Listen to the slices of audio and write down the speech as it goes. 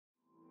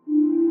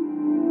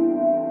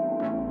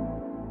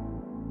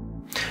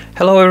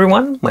Hello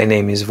everyone, my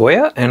name is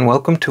Voya and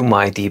welcome to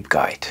my deep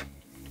guide.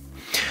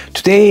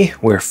 Today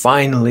we're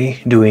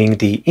finally doing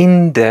the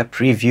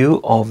in-depth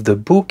review of the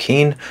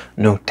Bookeen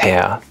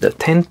Notea, the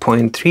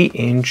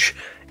 10.3-inch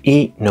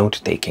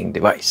e-note-taking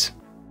device.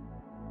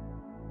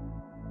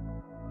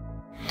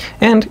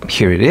 And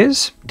here it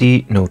is,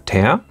 the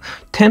Notea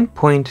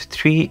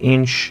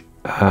 10.3-inch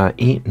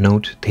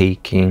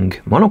e-note-taking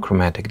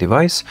monochromatic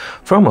device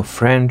from a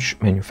French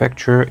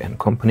manufacturer and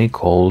company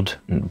called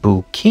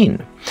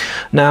Bookeen.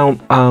 Now,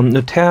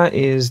 Notea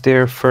is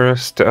their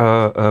first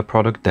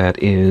product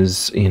that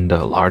is in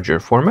the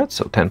larger format,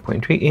 so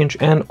 10.3-inch,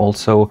 and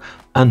also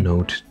a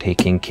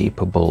note-taking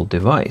capable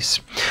device.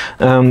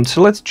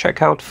 So let's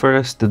check out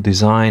first the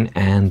design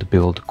and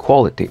build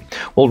quality.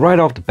 Well, right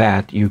off the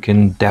bat, you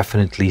can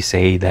definitely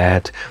say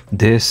that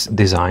this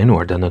design,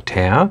 or the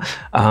Notea,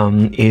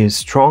 is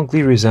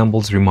strongly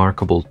resembles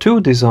Remarkable 2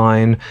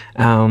 design,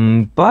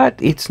 but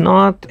it's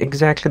not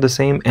exactly the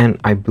same, and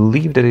I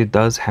believe that it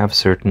does have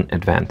certain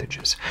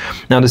advantages.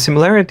 Now, the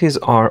similarities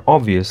are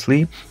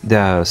obviously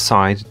the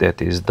side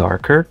that is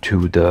darker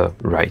to the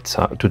right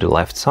side, to the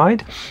left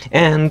side,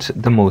 and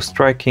the most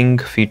striking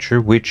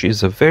feature, which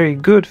is a very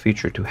good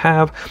feature to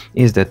have,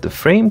 is that the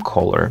frame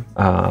color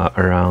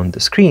around the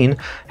screen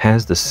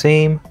has the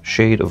same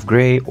shade of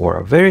gray, or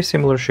a very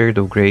similar shade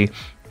of gray,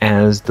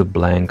 as the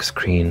blank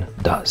screen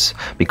does,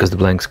 because the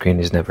blank screen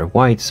is never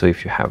white. So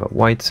if you have a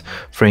white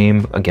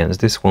frame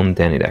against this one,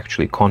 then it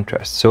actually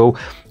contrasts. So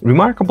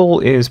Remarkable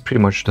is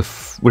pretty much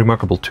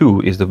Remarkable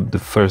 2 is the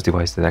first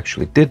device that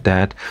actually did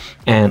that,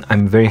 and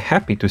I'm very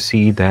happy to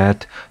see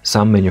that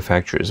some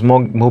manufacturers,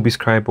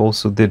 MobiScribe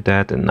also did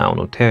that, and now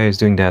Notea is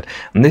doing that.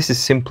 And this is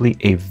simply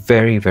a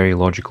very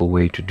logical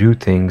way to do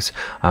things,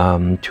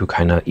 to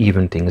kind of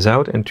even things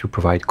out and to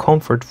provide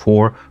comfort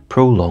for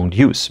prolonged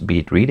use, be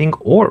it reading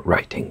or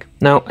writing.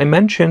 Now, I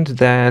mentioned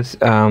that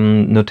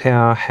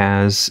Notea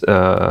has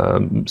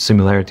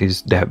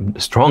similarities,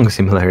 strong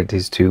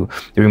similarities to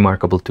the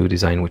Remarkable 2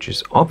 design, which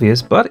is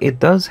obvious, but it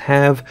does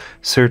have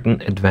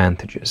certain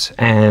advantages,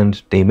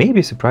 and they may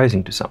be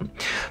surprising to some.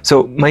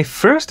 So my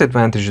first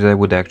advantage that I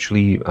would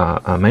actually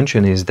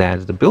mention is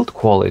that the build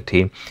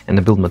quality and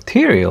the build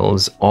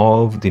materials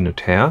of the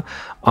Notea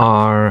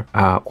are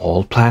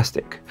all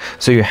plastic.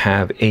 So you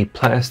have a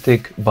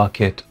plastic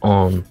bucket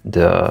on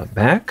the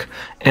back,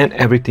 and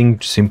everything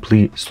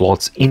simply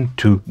slots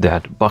into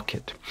that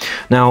bucket.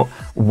 Now,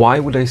 why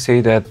would I say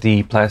that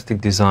the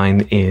plastic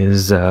design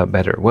is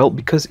better? Well,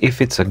 because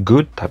if it's a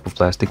good type of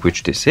plastic,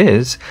 which this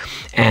is,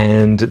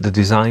 and the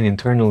design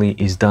internally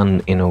is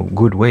done in a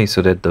good way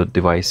so that the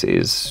device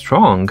is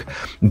strong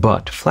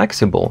but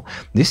flexible,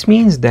 this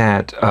means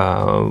that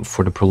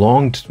for the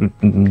prolonged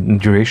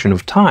duration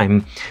of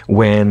time,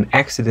 when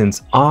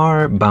accidents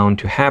are bound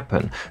to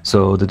happen,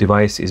 so the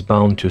device is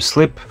bound to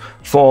slip,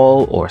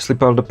 fall, or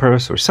slip out of the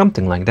purse or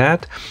something like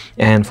that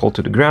and fall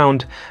to the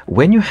ground,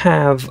 when you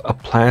have a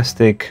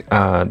plastic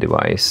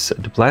device,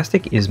 the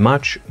plastic is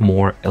much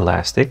more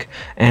elastic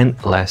and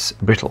less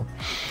brittle,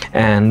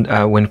 and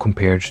when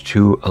compared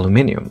to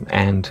aluminum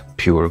and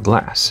pure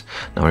glass.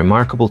 Now,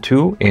 Remarkable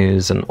 2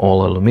 is an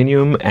all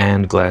aluminum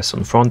and glass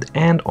on front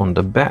and on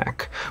the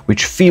back,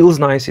 which feels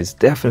nice. It's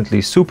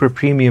definitely super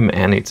premium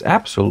and it's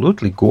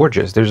absolutely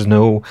gorgeous. There's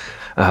no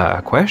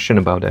question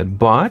about that,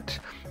 but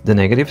the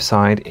negative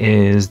side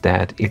is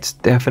that it's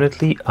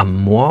definitely a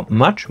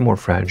much more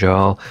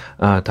fragile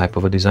type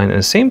of a design, and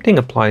the same thing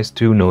applies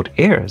to Note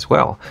Air as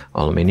well,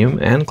 aluminum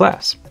and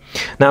glass.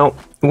 Now,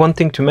 one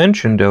thing to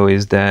mention though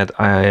is that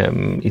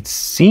it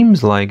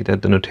seems like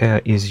that the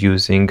Notea is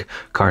using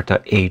Carta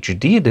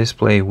HD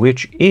display,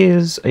 which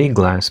is a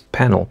glass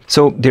panel.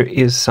 So there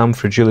is some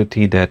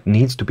fragility that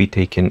needs to be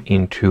taken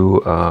into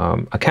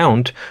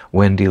account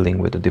when dealing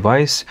with the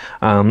device,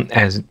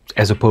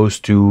 as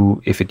opposed to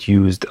if it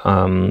used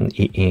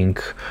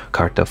e-ink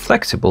Carta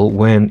Flexible,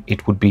 when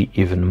it would be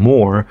even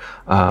more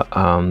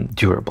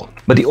durable.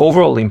 But the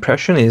overall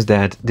impression is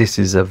that this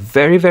is a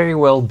very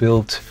well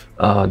built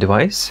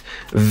device,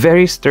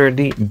 very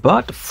sturdy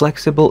but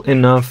flexible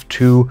enough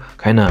to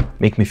kind of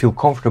make me feel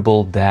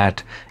comfortable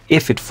that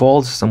if it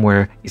falls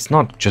somewhere, it's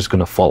not just going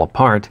to fall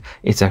apart,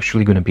 it's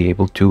actually going to be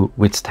able to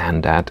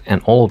withstand that,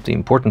 and all of the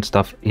important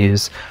stuff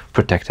is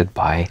protected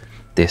by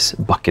this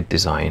bucket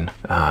design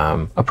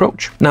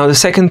approach. Now, the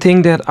second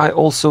thing that I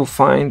also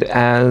find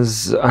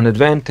as an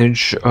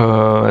advantage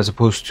as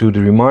opposed to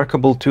the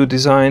Remarkable 2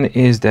 design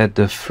is that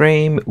the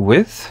frame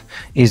width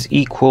is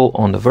equal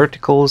on the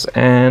verticals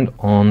and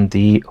on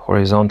the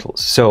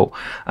horizontals. So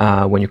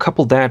when you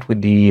couple that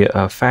with the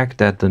fact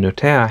that the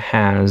Notea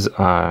has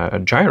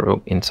a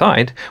gyro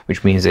inside,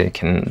 which means that it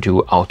can do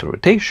auto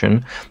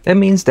rotation, that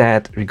means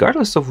that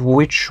regardless of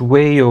which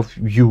way of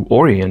you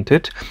orient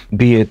it,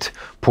 be it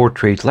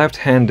portrait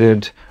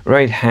left-handed,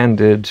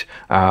 right-handed,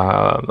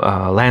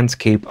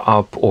 landscape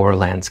up or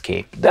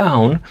landscape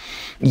down,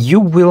 you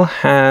will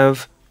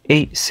have a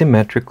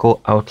symmetrical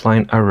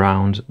outline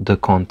around the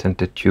content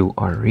that you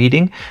are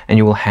reading, and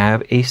you will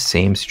have a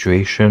same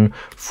situation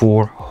for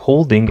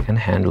holding and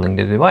handling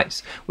the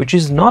device, which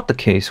is not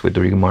the case with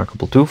the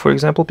Remarkable 2, for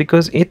example,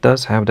 because it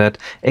does have that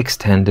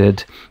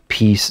extended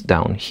piece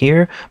down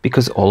here,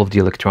 because all of the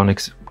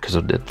electronics, because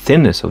of the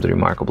thinness of the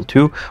Remarkable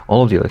 2,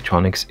 all of the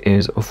electronics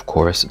is of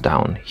course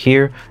down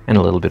here, and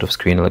a little bit of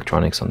screen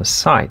electronics on the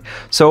side.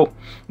 So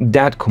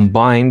that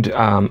combined,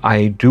 I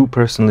do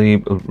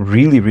personally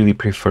really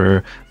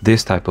prefer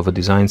this type of a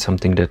design,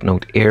 something that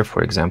Note Air,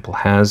 for example,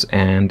 has,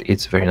 and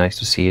it's very nice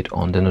to see it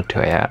on the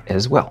Notea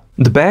as well.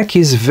 The back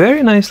is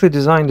very nicely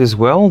designed as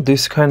well.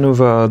 This kind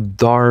of a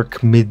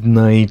dark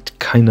midnight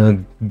kind of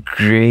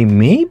gray,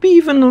 maybe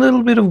even a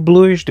little bit of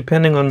bluish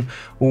depending on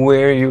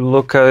where you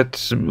look at,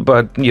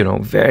 but you know,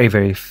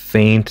 very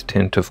faint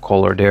tint of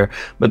color there,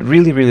 but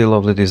really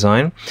lovely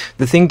design.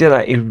 The thing that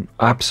I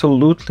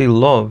absolutely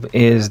love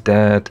is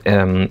that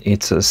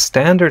it's a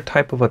standard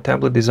type of a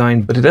tablet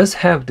design, but it does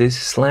have this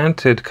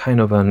slanted kind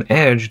of an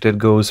edge that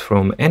goes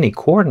from any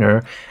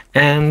corner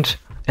and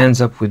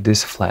ends up with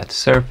this flat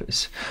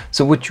surface.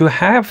 So what you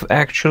have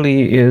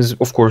actually is,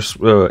 of course,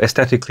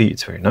 aesthetically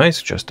it's very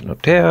nice, just a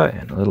Notea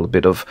and a little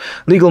bit of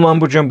legal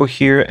mumbo jumbo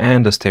here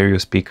and the stereo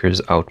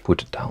speakers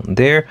output down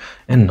there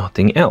and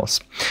nothing else.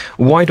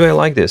 Why do I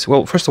like this?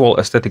 Well, first of all,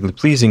 aesthetically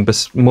pleasing,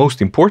 but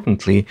most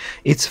importantly,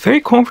 it's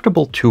very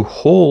comfortable to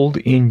hold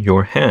in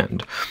your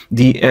hand.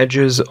 The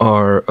edges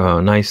are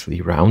nicely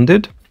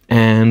rounded,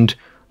 and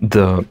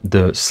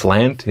the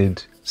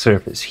slanted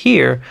surface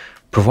here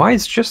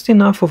provides just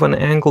enough of an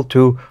angle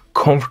to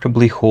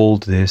comfortably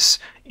hold this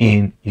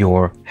in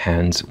your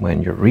hands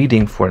when you're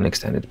reading for an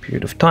extended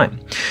period of time.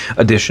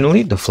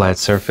 Additionally, the flat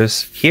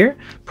surface here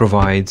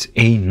provides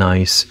a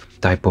nice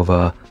type of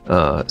a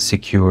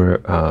secure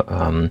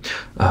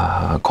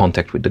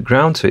contact with the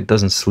ground, so it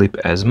doesn't slip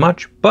as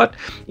much, but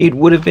it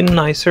would have been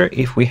nicer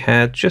if we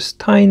had just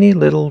tiny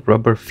little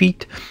rubber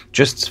feet,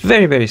 just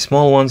very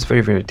small ones,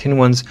 very thin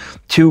ones,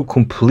 to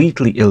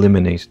completely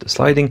eliminate the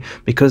sliding,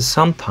 because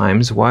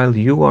sometimes while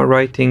you are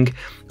writing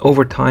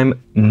over time,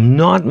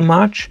 not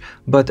much,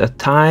 but a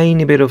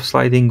tiny bit of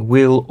sliding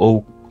will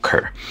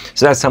occur.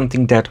 So that's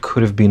something that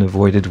could have been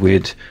avoided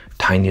with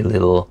tiny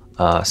little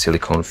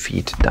silicone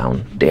feet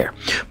down there,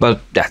 but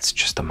that's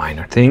just a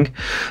minor thing.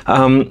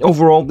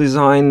 Overall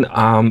design,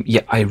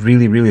 yeah, I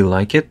really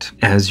like it,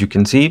 as you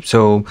can see.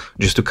 So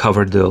just to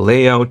cover the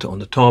layout, on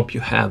the top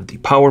you have the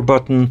power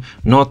button,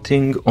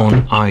 nothing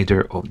on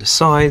either of the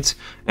sides,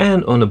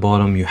 and on the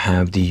bottom you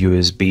have the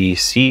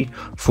USB-C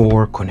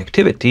for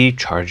connectivity,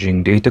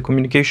 charging, data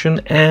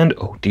communication, and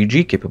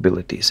OTG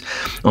capabilities.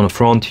 On the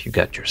front you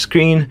got your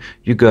screen,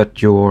 you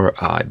got your,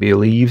 I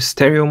believe,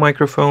 stereo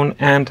microphone,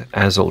 and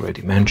as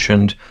already mentioned,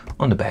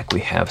 on the back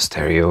we have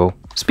stereo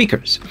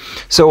speakers.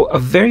 So a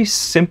very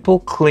simple,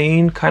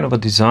 clean kind of a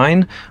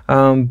design,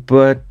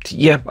 but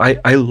yeah,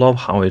 I love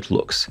how it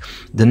looks.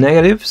 The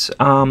negatives,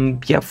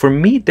 yeah, for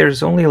me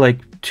there's only like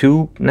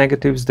two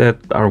negatives that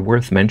are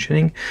worth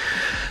mentioning.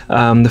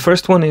 The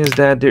first one is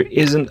that there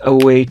isn't a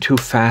way to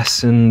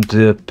fasten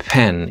the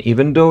pen,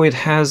 even though it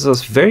has a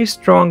very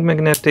strong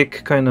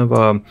magnetic kind of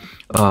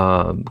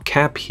a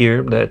cap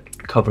here that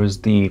covers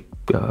the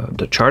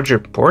charger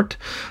port,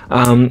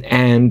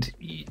 and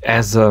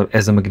as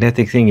a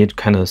magnetic thing, it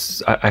kind of,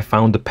 I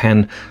found the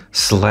pen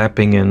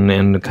slapping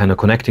and kind of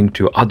connecting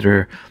to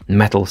other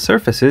metal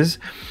surfaces.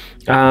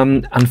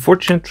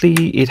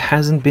 Unfortunately, it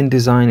hasn't been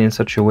designed in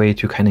such a way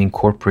to kind of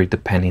incorporate the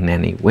pen in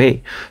any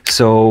way.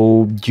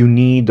 So you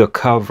need a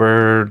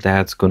cover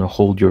that's going to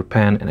hold your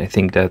pen, and I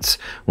think that's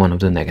one of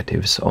the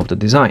negatives of the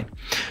design.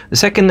 The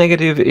second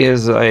negative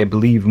is, I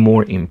believe,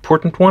 more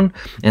important one,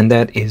 and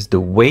that is the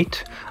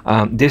weight.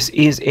 This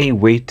is a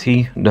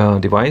weighty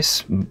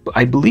device,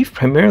 I believe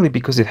primarily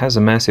because it has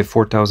a massive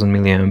 4000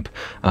 milliamp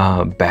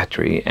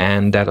battery,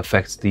 and that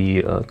affects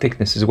the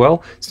thickness as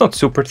well. It's not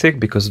super thick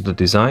because of the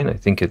design. I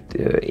think it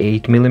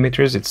 8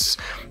 millimeters. It's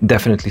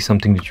definitely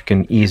something that you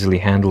can easily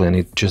handle, and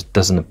it just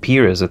doesn't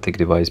appear as a thick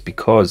device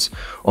because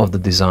of the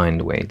design,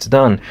 the way it's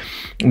done.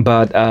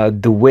 But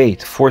the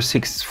weight,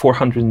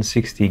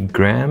 460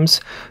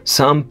 grams,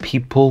 some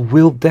people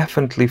will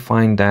definitely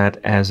find that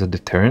as a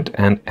deterrent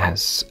and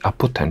as a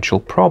potential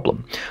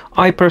problem.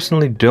 I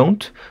personally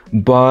don't,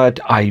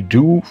 but I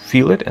do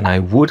feel it, and I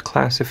would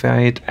classify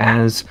it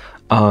as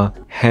a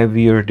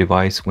heavier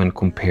device when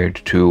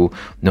compared to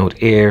Note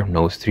Air,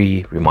 Note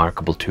 3,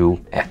 Remarkable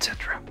 2,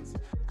 etc.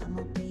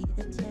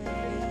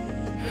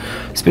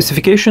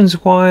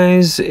 Specifications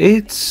wise,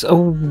 it's a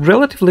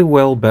relatively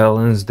well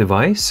balanced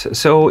device.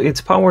 So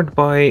it's powered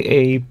by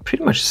a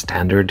pretty much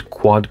standard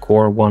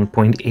quad-core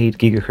 1.8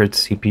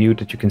 GHz CPU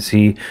that you can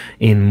see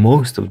in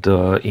most of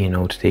the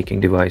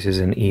eNote-taking devices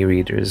and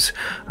e-readers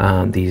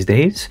these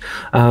days.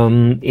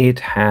 It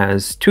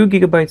has 2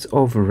 GB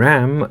of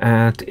RAM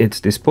at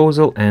its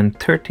disposal and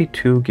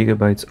 32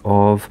 GB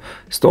of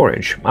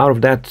storage. Out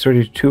of that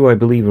 32, I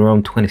believe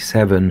around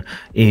 27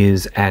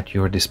 is at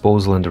your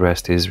disposal, and the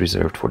rest is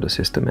reserved for the system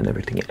system and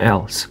everything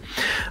else.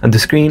 And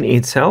the screen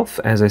itself,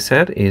 as I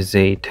said, is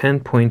a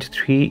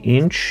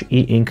 10.3-inch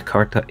e-ink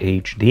Carta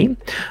HD,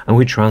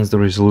 which runs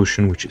the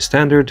resolution which is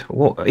standard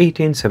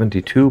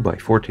 1872 by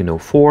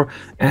 1404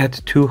 at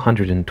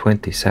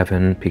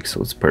 227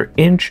 pixels per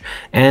inch,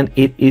 and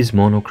it is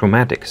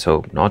monochromatic, so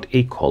not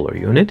a color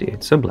unit,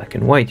 it's a black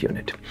and white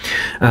unit.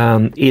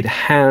 It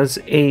has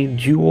a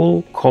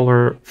dual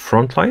color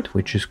front light,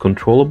 which is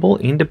controllable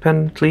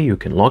independently. You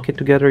can lock it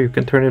together, you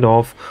can turn it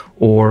off,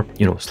 or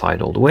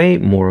slide all the way.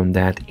 More on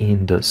that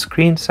in the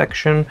screen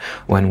section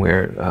when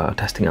we're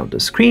testing out the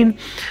screen.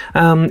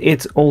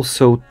 It's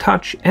also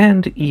touch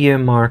and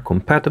EMR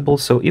compatible,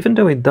 so even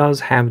though it does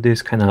have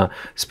this kind of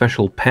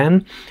special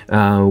pen,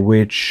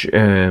 which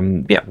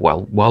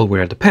while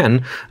we're at the pen,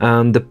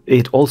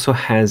 it also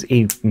has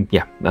a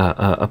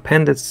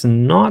pen that's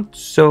not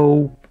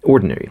so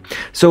ordinary.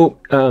 So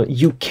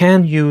you can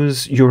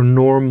use your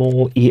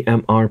normal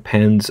EMR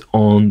pens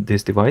on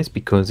this device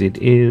because it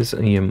is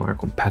EMR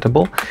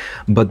compatible,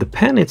 but the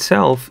pen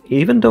itself,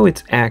 even though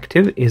it's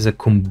active, is a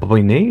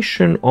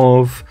combination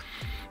of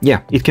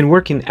it can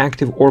work in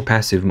active or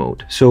passive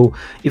mode. So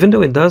even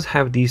though it does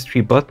have these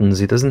 3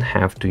 buttons, it doesn't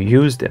have to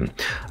use them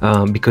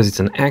because it's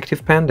an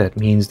active pen. That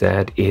means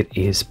that it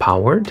is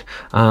powered,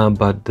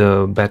 but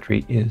the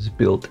battery is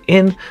built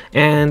in,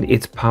 and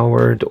it's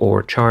powered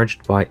or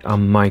charged by a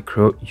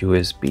micro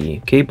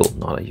USB cable,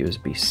 not a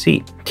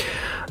USB-C.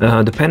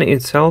 The pen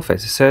itself,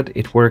 as I said,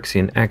 it works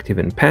in active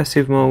and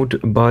passive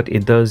mode, but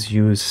it does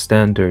use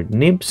standard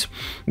nibs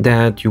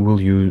that you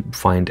will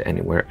find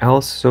anywhere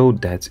else, so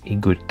that's a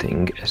good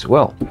thing as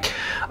well.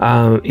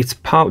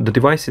 The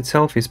device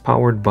itself is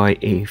powered by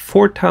a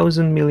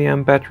 4000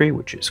 milliamp battery,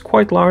 which is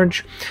quite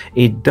large.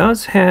 It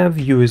does have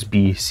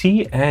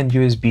USB-C and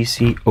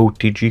USB-C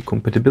OTG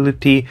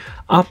compatibility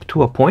up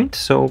to a point,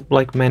 so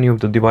like many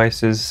of the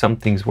devices, some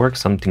things work,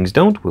 some things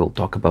don't. We'll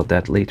talk about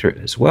that later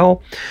as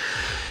well.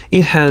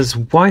 It has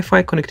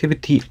Wi-Fi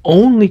connectivity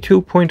only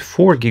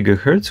 2.4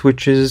 gigahertz,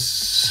 which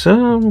is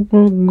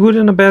good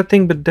and a bad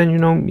thing, but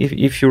then,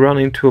 if you run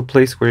into a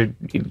place where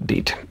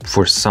it,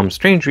 for some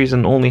strange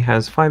reason, only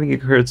has 5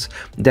 gigahertz,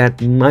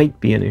 that might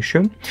be an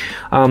issue.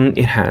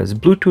 It has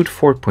Bluetooth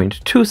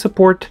 4.2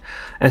 support.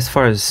 As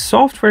far as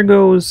software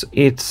goes,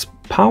 it's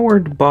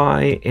powered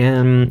by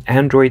an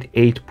Android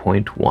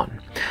 8.1.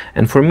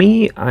 And for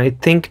me, I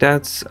think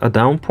that's a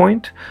down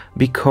point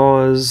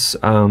because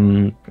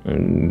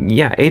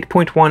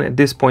 8.1 at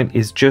this point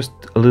is just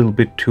a little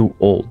bit too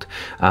old,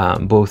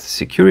 both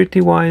security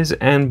wise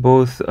and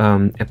both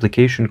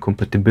application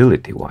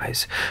compatibility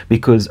wise,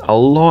 because a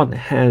lot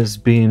has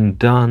been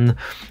done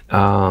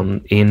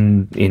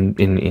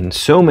in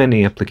so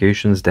many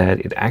applications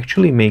that it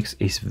actually makes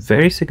a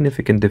very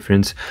significant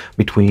difference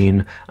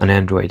between an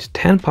Android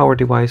 10 power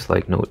device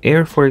like Note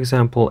Air, for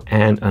example,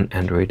 and an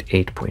Android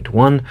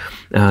 8.1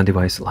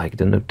 device like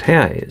the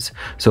Notea is.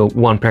 So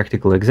one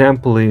practical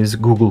example is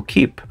Google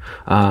Keep.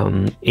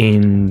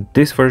 In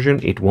this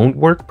version, it won't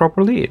work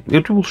properly.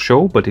 It will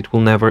show, but it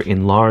will never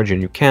enlarge, and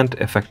you can't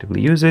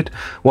effectively use it,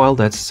 while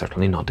that's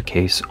certainly not the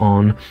case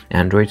on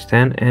Android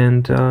 10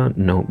 and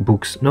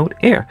Notebook's Note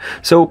Air.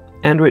 So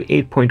Android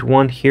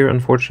 8.1 here,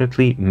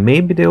 unfortunately.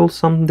 Maybe they'll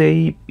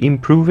someday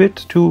improve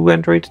it to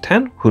Android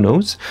 10, who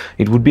knows.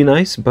 It would be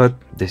nice, but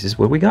this is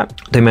what we got.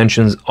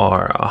 Dimensions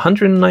are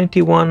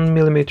 191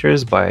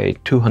 millimeters by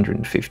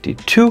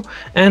 252,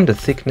 and the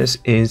thickness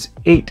is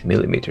 8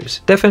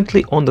 millimeters.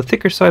 Definitely on the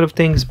thicker side of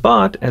things,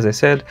 but as I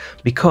said,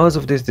 because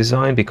of this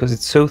design, because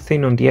it's so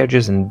thin on the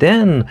edges and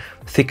then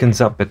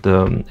thickens up at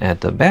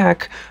the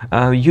back,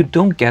 you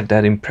don't get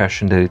that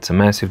impression that it's a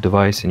massive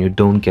device, and you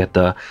don't get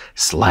the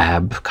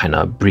slab kind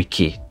of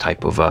bricky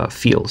type of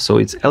feel. So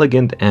it's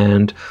elegant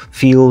and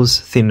feels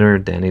thinner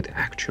than it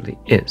actually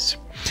is.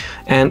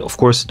 And of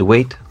course the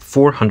weight,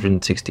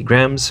 460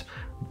 grams,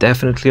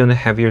 definitely on the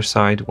heavier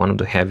side, one of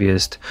the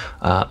heaviest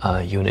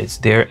units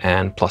there.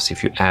 And plus,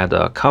 if you add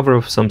a cover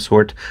of some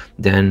sort,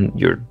 then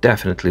you're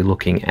definitely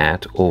looking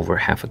at over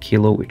half a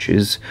kilo, which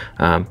is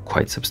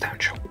quite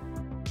substantial.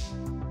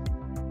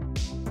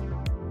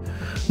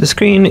 The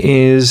screen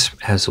is,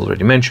 as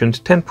already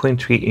mentioned,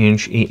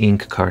 10.3-inch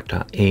e-ink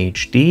Carta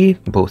HD,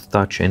 both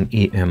touch and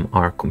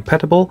EMR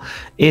compatible.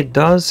 It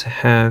does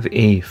have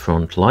a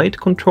front light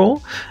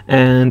control,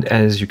 and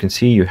as you can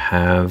see, you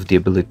have the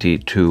ability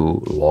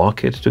to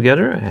lock it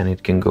together, and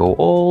it can go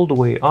all the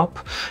way up,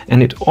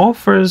 and it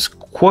offers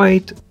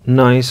quite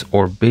nice,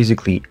 or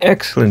basically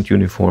excellent,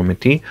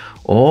 uniformity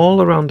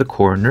all around the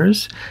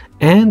corners,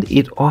 and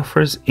it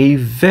offers a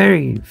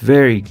very,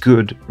 very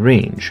good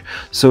range.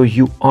 So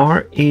you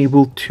are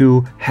able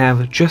to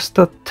have just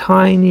the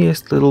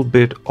tiniest little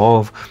bit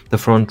of the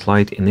front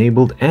light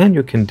enabled, and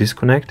you can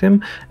disconnect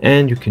them,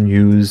 and you can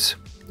use,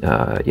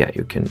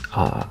 you can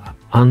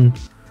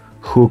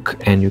unhook,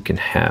 and you can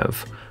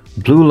have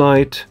blue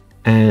light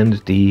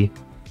and the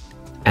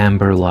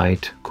amber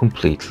light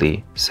completely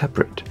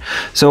separate.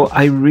 So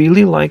I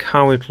really like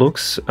how it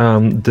looks.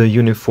 The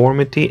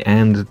uniformity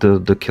and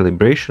the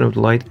calibration of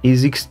the light is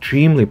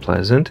extremely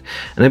pleasant,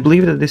 and I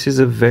believe that this is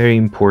a very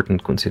important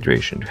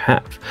consideration to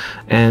have.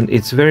 And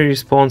it's very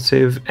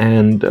responsive,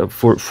 and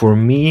for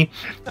me,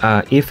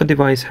 if a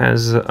device has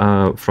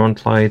a front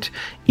light,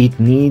 it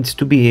needs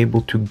to be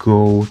able to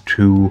go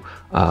to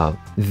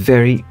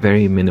very,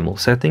 very minimal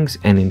settings,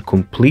 and in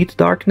complete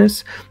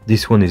darkness,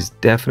 this one is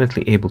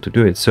definitely able to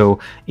do it. So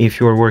if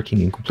you're working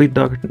in complete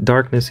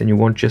darkness and you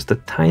want just the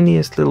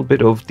tiniest little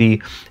bit of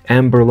the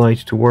amber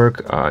light to work,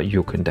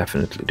 you can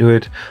definitely do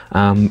it.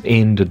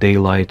 In the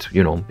daylight,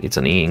 you know, it's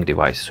an e-ink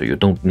device, so you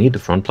don't need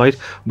the front light,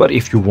 but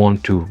if you want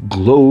to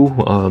glow,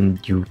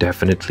 you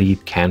definitely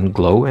can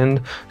glow and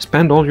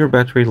spend all your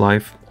battery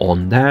life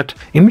on that.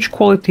 Image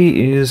quality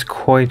is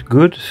quite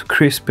good,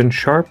 crisp and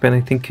sharp, and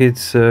I think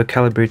it's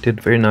calibrated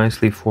very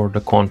nicely for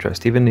the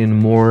contrast, even in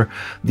more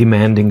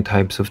demanding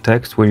types of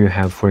text where you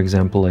have, for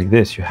example, like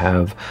this, you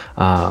have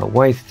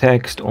white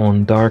text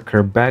on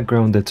darker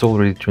background that's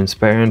already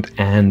transparent,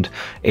 and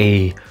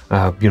a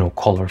you know,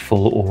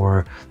 colorful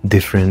or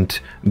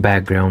different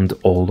background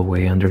all the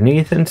way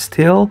underneath, and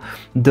still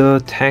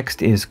the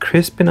text is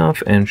crisp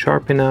enough and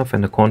sharp enough,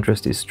 and the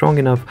contrast is strong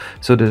enough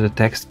so that the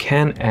text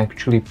can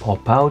actually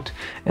pop out,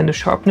 and the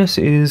sharpness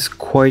is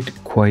quite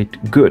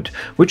good,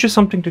 which is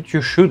something that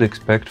you should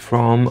expect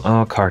from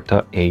a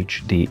Carta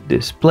HD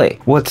display.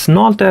 What's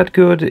not that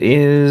good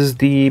is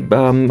the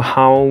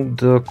how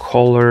the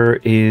color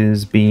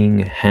is being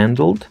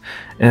handled,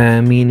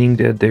 meaning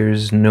that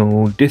there's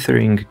no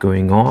dithering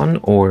going on,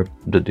 or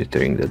the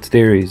dithering that's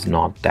there is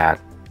not that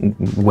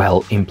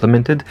well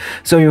implemented,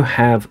 so you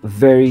have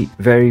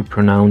very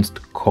pronounced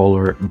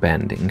color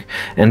banding,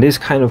 and this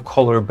kind of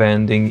color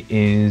banding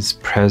is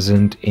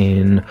present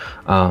in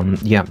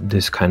yeah,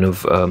 this kind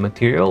of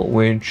material,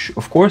 which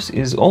of course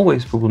is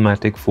always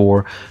problematic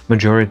for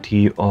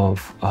majority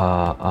of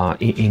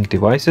e-ink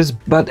devices,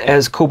 but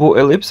as Kobo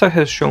Ellipsa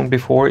has shown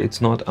before,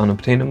 it's not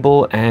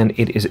unobtainable, and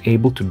it is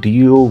able to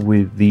deal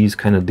with these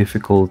kind of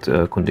difficult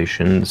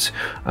conditions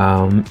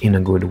in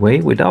a good way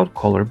without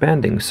color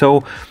banding.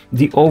 So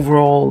the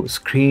overall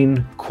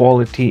screen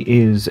quality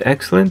is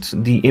excellent.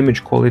 The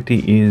image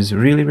quality is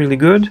really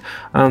good.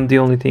 The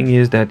only thing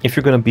is that if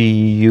you're going to be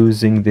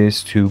using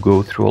this to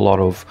go through a lot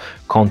of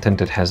content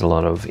that has a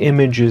lot of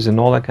images and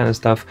all that kind of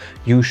stuff,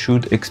 you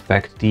should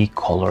expect the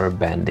color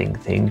banding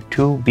thing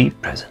to be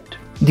present.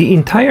 The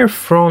entire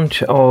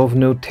front of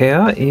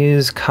Notea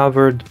is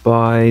covered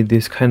by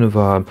this kind of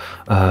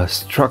a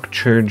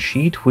structured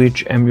sheet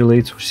which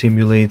emulates or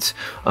simulates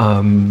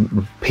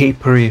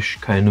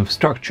paperish kind of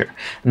structure.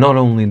 Not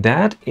only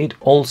that, it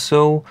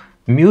also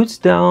mutes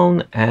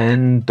down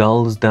and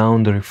dulls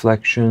down the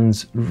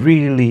reflections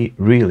really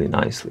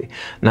nicely.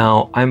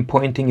 Now I'm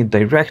pointing it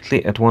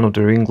directly at one of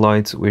the ring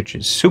lights, which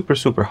is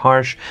super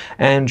harsh,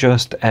 and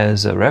just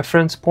as a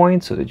reference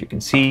point so that you can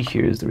see,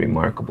 here's the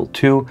Remarkable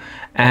 2,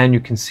 and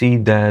you can see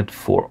that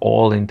for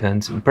all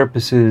intents and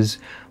purposes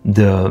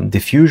the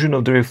diffusion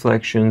of the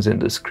reflections and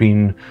the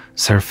screen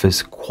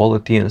surface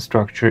quality and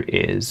structure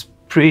is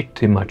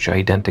pretty much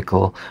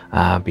identical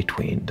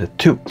between the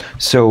two.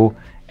 So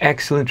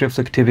excellent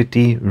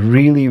reflectivity,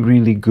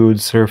 really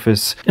good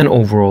surface, and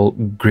overall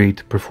great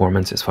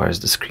performance as far as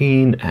the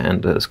screen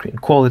and the screen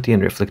quality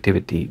and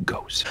reflectivity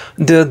goes.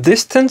 The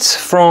distance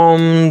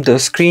from the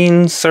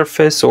screen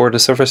surface, or the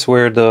surface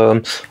where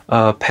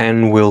the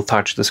pen will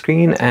touch the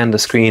screen, and the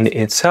screen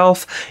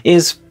itself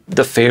is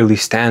the fairly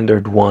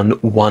standard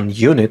one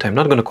unit. I'm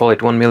not going to call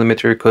it 1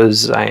 millimeter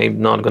because I'm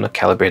not going to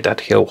calibrate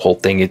that whole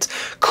thing. It's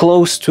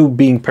close to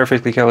being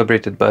perfectly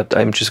calibrated, but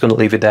I'm just going to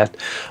leave it at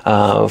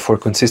for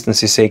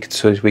consistency's sake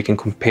so that we can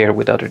compare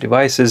with other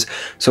devices.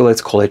 So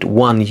let's call it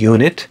 1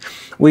 unit,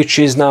 which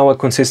is now a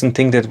consistent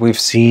thing that we've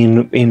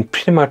seen in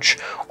pretty much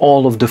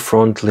all of the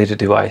front-lit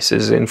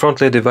devices. In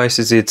front-lit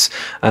devices, it's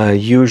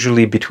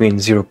usually between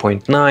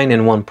 0.9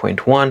 and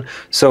 1.1.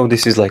 So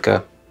this is like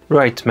a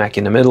right smack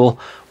in the middle,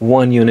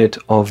 1 unit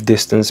of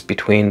distance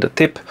between the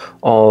tip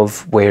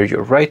of where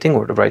you're writing,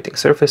 or the writing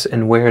surface,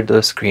 and where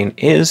the screen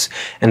is.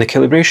 And the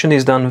calibration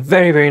is done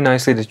very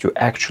nicely that you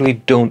actually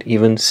don't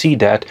even see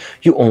that.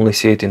 You only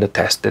see it in the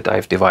test that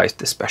I've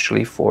devised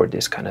especially for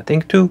this kind of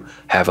thing, to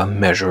have a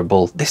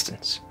measurable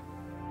distance.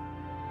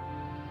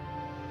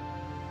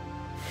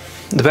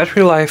 The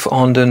battery life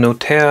on the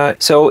Notea,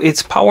 so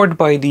it's powered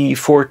by the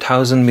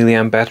 4000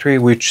 mAh battery,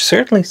 which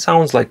certainly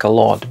sounds like a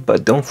lot,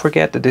 but don't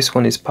forget that this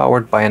one is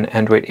powered by an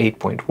Android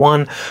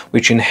 8.1,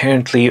 which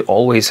inherently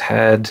always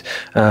had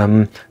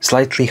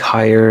slightly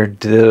higher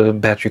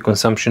battery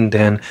consumption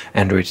than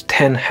Android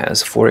 10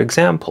 has, for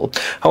example.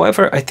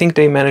 However, I think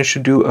they managed to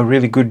do a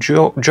really good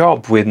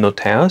job with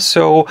Notea,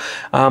 so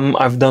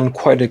I've done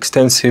quite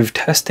extensive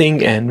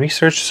testing and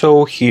research,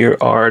 so here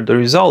are the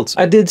results.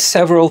 I did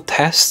several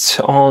tests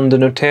on the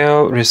Notea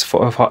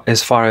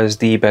as far as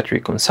the battery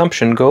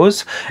consumption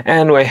goes,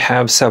 and I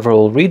have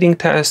several reading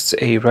tests,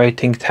 a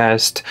writing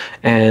test,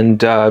 and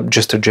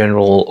just a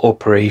general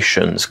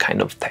operations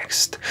kind of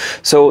text.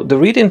 So the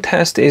reading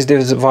test is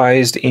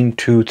divided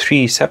into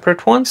 3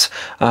 separate ones: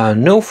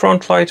 no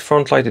front light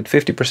at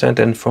 50%,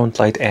 and front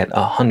light at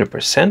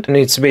 100%. And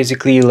it's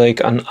basically like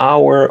an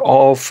hour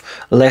of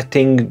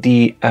letting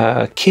the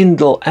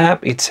Kindle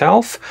app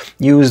itself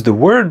use the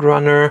word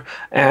runner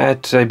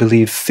at, I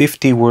believe,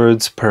 50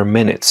 words per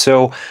minute.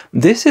 So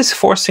this is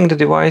forcing the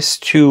device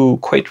to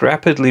quite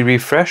rapidly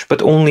refresh,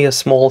 but only a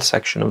small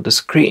section of the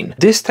screen.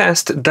 This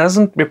test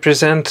doesn't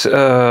represent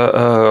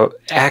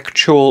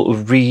actual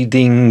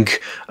reading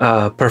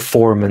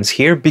performance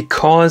here,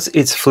 because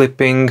it's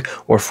flipping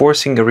or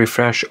forcing a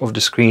refresh of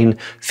the screen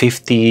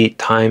 50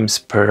 times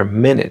per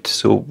minute,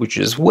 so which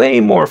is way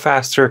more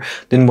faster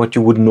than what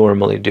you would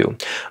normally do.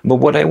 But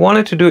what I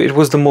wanted to do, it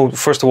was the most,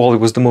 first of all, it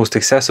was the most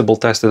accessible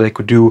test that I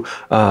could do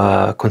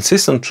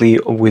consistently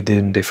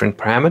within different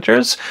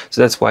parameters,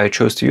 so that's why I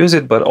chose to use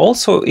it. But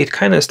also it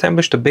kind of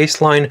established a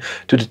baseline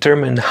to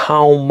determine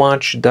how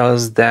much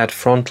does that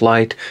front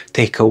light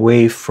take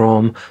away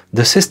from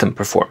the system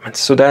performance.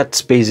 So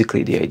that's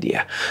basically the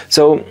idea.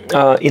 So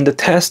in the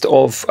test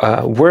of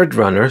word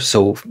runner,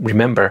 so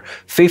remember,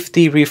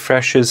 50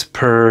 refreshes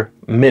per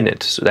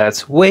minute, so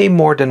that's way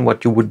more than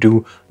what you would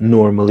do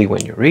normally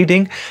when you're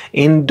reading.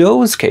 In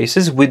those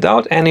cases,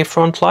 without any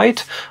front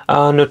light,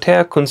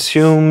 Notea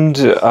consumed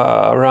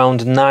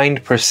around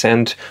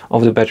 9%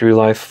 of the battery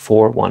life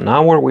for 1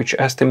 hour, which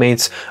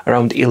estimates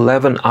around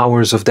 11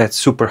 hours of that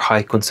super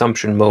high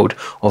consumption mode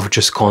of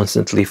just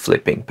constantly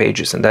flipping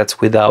pages, and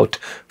that's without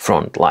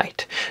front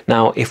light.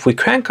 Now, if we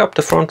crank up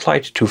the front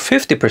light to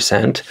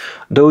 50%,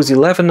 those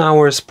 11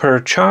 hours per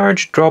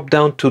charge drop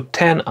down to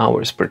 10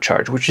 hours per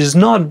charge, which is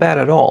not bad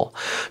at all,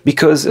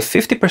 because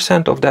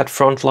 50% of that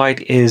front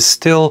light is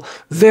still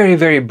very,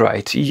 very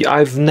bright.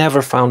 I've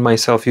never found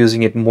myself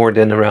using it more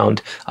than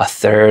around a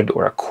third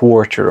or a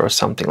quarter or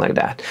something like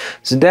that.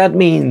 So that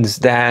means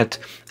that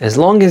as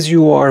long as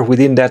you are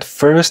within that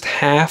first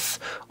half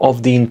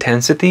of the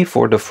intensity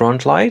for the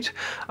front light,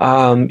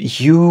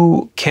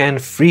 you can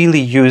freely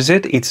use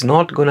it. It's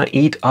not gonna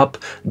eat up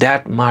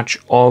that much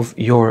of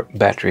your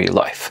battery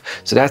life.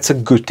 So that's a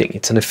good thing.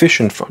 It's an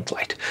efficient front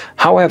light.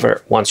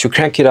 However, once you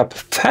crank it up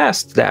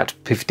past that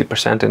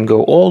 50% and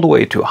go all the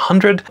way to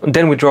 100,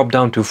 then we drop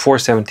down to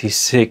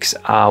 476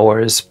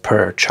 hours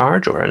per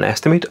charge, or an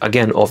estimate,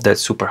 again, of that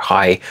super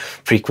high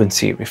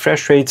frequency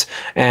refresh rates.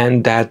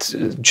 And that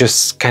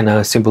just kind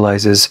of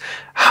symbolizes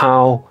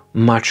how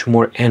much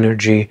more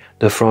energy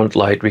the front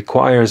light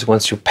requires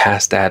once you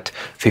pass that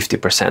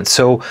 50%.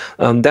 So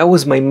that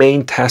was my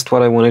main test.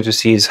 What I wanted to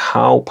see is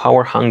how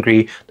power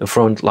hungry the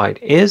front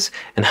light is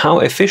and how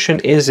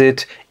efficient is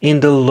it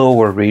in the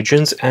lower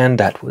regions, and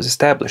that was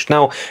established.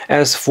 Now,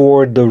 as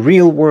for the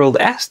real world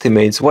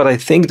estimates, what I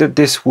think that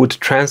this would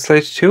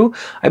translate to,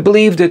 I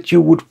believe that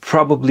you would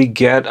probably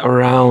get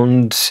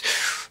around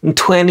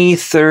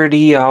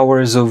 20-30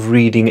 hours of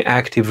reading,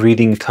 active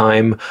reading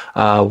time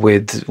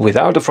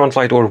without the front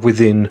light, or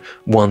within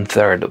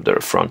 1/3 of the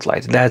front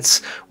light.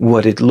 That's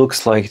what it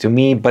looks like to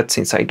me, but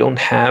since I don't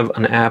have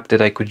an app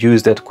that I could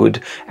use that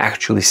could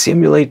actually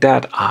simulate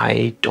that,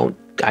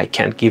 I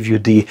can't give you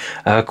the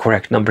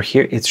correct number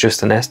here. It's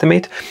just an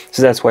estimate.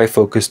 So that's why I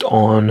focused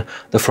on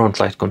the front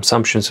light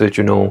consumption, so that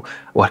you know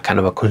what kind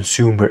of a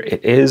consumer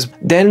it is.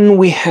 Then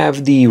we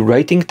have the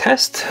writing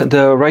test.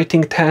 The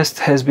writing test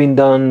has been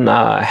done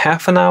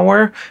half an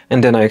hour,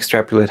 and then I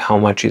extrapolate how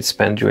much it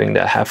spent during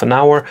that half an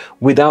hour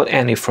without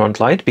any front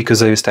light,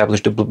 because I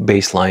established the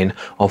baseline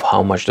of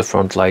how much the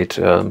front light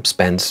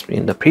spends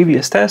in the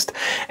previous test.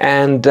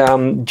 And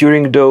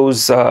during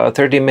those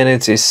 30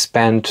 minutes is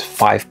spent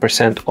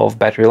 5% of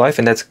battery life,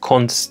 and that's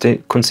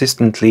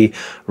consistently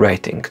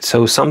writing.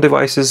 So some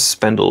devices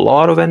spend a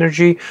lot of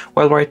energy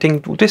while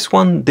writing. This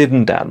one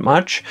didn't that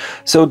much.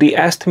 So the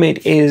estimate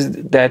is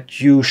that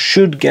you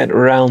should get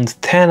around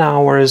 10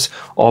 hours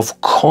of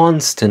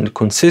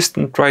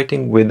consistent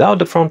writing without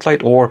the front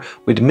light, or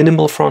with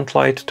minimal front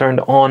light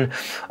turned on,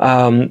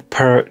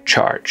 per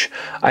charge.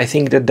 I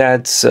think that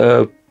that's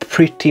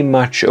pretty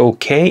much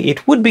okay.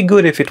 It would be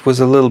good if it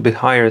was a little bit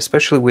higher,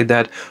 especially with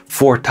that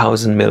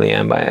 4000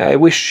 milliamp. I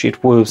wish it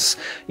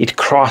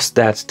crossed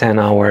that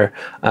 10-hour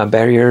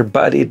barrier,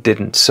 but it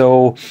didn't.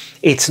 So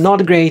it's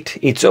not great.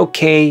 It's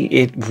okay.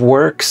 It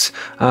works,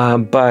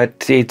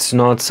 but it's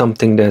not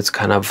something that's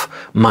kind of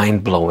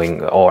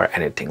mind-blowing or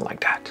anything like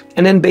that.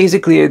 And then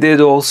basically I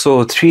did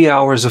also 3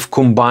 hours of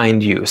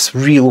combined use,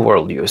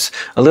 real-world use.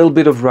 A little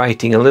bit of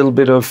writing, a little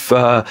bit of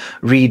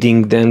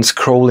reading, then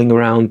scrolling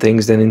around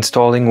things, then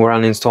installing or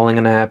uninstalling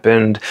an app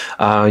and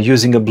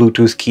using a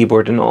Bluetooth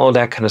keyboard and all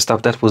that kind of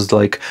stuff. That was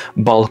like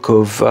bulk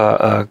of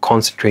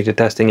concentrated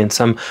testing, and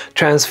some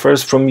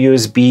transfers from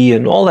USB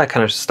and all that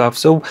kind of stuff.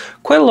 So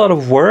quite a lot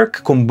of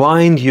work,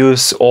 combined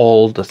use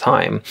all the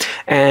time.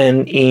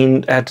 And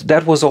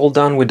that was all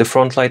done with the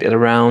front light at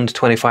around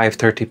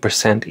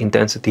 25-30%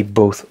 intensity,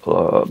 both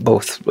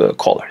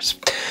colors.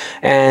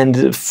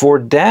 And for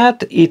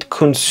that, it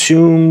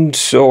consumed,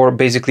 or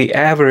basically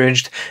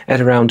averaged, at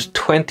around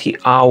 20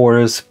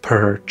 hours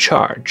per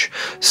charge.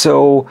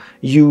 So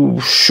you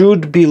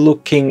should be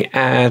looking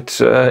at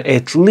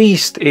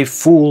least a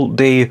full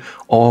day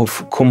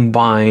of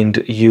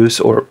combined use,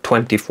 or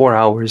 24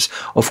 hours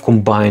of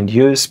combined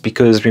use,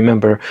 because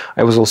remember,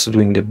 I was also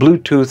doing the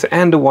Bluetooth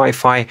and the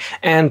Wi-Fi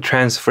and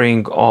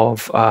transferring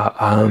of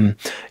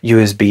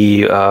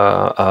USB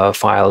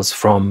files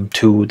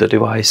to the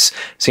device,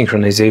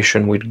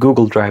 synchronization with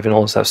Google Drive and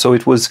all that stuff. So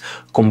it was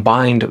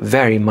combined,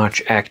 very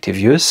much active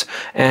use,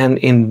 and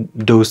in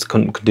those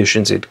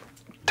conditions it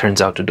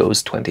turns out to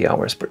those 20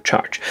 hours per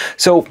charge.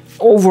 So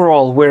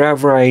overall,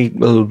 wherever I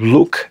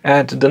look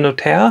at the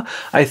Notea,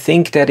 I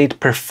think that it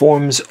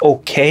performs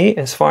okay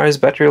as far as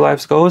battery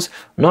life goes.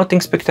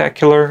 Nothing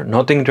spectacular,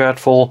 nothing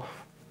dreadful,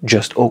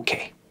 just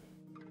okay.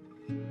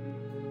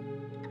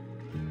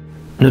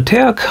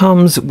 Notea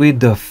comes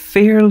with a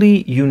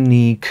fairly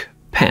unique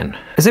pen.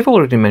 As I've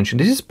already mentioned,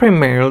 this is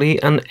primarily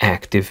an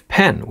active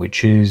pen,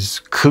 which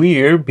is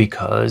clear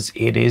because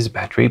it is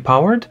battery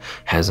powered,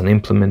 has an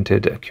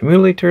implemented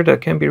accumulator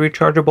that can be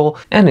rechargeable,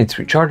 and it's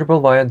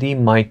rechargeable via the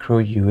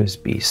micro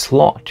USB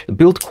slot. The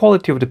build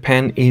quality of the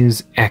pen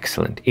is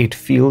excellent. It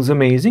feels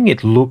amazing.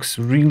 It looks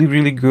really,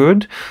 really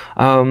good.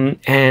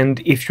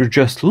 And if you're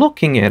just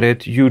looking at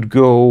it, you'd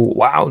go,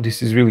 wow,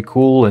 this is really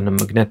cool, and a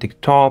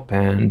magnetic top,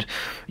 and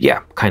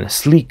yeah, kind of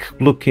sleek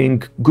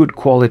looking, good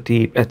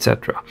quality,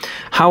 etc.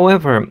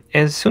 However,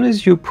 as soon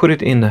as you put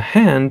it in the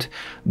hand,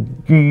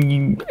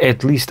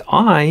 at least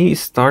I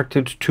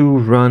started to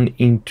run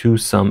into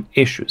some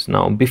issues.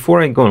 Now,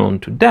 before I go on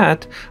to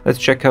that, let's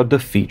check out the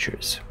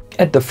features.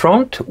 At the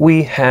front,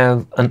 we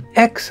have an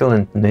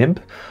excellent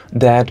nib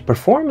that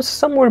performs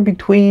somewhere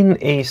between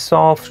a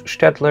soft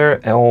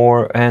Staedtler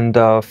and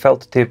a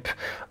felt tip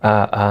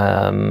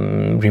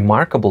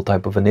remarkable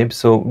type of a nib.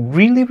 So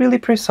really, really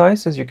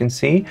precise. As you can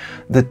see,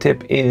 the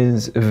tip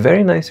is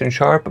very nice and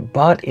sharp,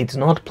 but it's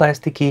not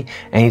plasticky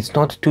and it's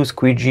not too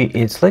squidgy.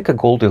 It's like a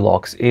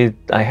Goldilocks.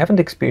 I haven't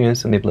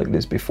experienced a nib like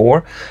this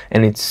before,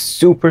 and it's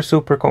super,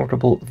 super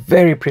comfortable,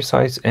 very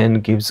precise,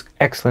 and gives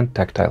excellent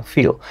tactile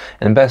feel.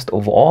 And best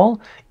of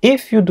all,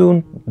 if you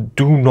do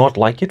not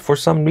like it for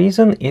some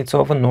reason, it's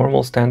of a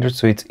normal standard,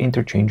 so it's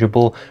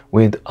interchangeable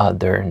with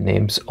other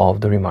nibs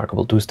of the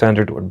Remarkable 2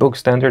 standard or Book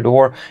standard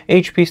or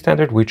HP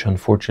standard, which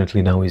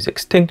unfortunately now is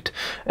extinct.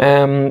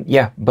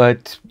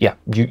 But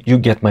you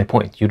get my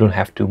point. You don't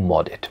have to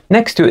mod it.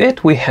 Next to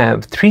it, we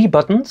have 3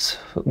 buttons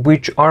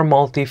which are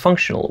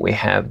multifunctional. We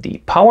have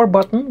the power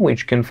button,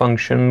 which can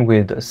function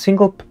with a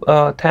single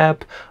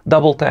tap,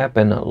 double tap,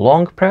 and a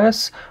long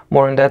press.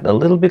 More on that a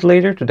little bit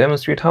later to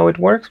demonstrate how it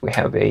works. We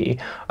have a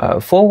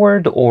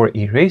forward or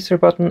eraser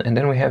button, and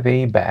then we have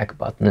a back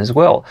button as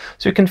well.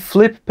 So you can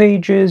flip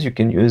pages, you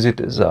can use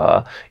it as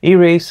a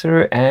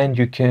eraser, and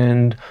you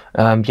can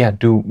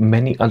do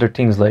many other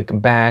things like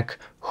back,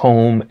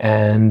 home,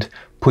 and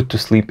put to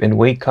sleep and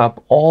wake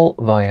up, all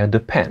via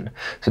the pen.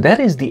 So that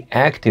is the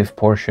active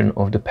portion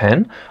of the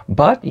pen,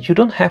 but you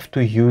don't have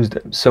to use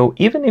them. So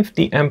even if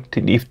the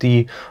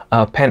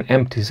pen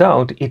empties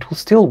out, it will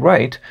still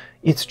write.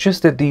 It's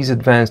just that these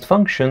advanced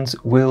functions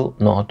will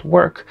not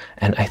work.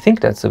 And I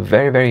think that's a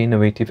very, very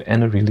innovative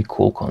and a really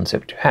cool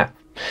concept to have.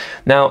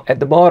 Now, at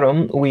the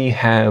bottom, we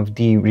have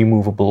the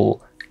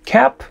removable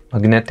cap,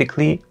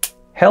 magnetically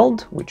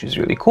held, which is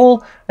really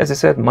cool. As I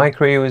said,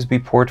 micro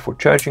USB port for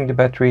charging the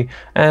battery,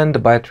 and the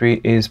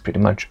battery is pretty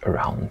much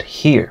around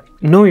here.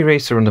 No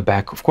eraser on the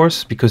back, of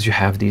course, because you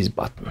have these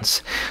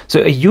buttons.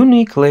 So a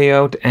unique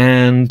layout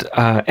and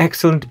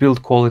excellent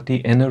build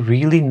quality and a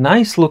really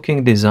nice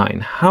looking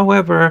design.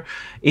 However,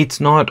 it's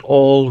not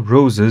all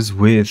roses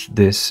with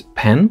this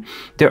pen.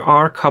 There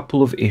are a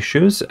couple of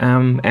issues,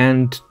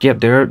 and yeah,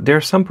 there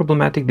are some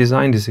problematic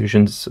design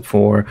decisions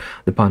for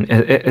the pen,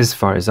 as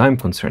far as I'm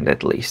concerned,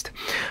 at least.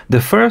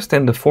 The first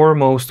and the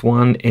foremost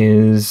one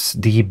is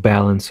the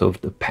balance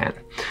of the pen.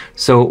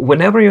 So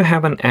whenever you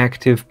have an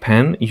active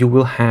pen, you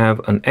will have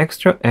an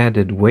extra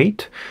added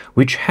weight,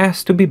 which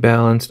has to be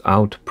balanced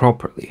out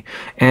properly.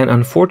 And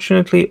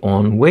unfortunately,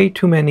 on way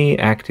too many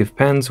active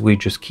pens, we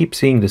just keep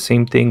seeing the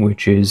same thing,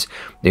 which is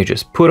they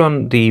just put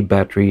on the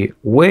battery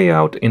way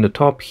out in the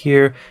top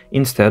here,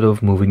 instead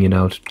of moving it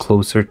out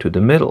closer to the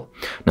middle.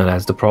 Now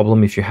that's the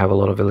problem. If you have a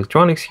lot of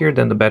electronics here,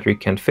 then the battery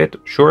can't fit,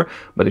 sure,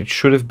 but it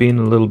should have been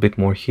a little bit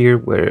more here,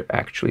 where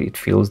actually it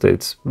feels that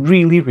it's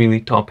really,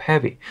 really top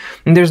heavy.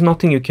 And there's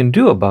nothing you can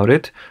do about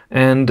it.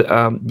 And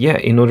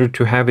in order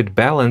to have it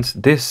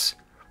balanced, this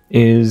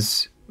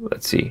is,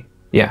 let's see,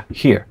 yeah,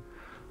 here.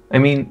 I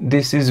mean,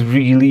 this is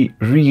really,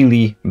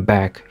 really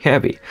back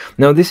heavy.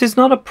 Now, this is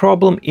not a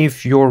problem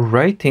if your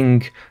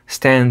writing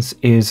stance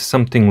is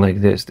something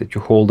like this, that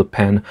you hold the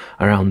pen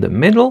around the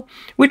middle,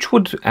 which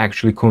would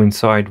actually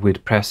coincide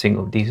with pressing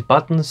of these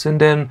buttons, and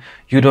then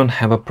you don't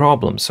have a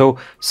problem. So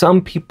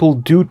some people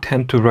do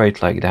tend to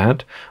write like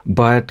that,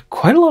 but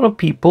quite a lot of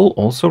people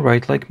also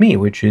write like me,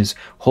 which is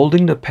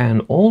holding the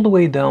pen all the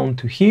way down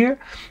to here,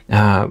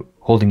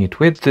 holding it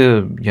with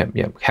the,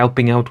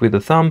 helping out with the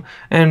thumb,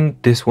 and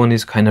this one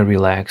is kind of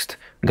relaxed,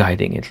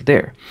 guiding it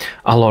there.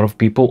 A lot of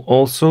people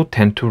also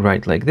tend to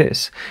write like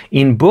this.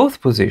 In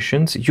both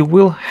positions, you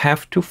will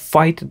have to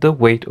fight the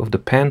weight of the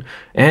pen,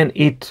 and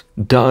it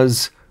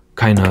does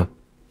kind of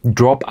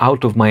drop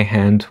out of my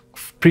hand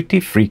pretty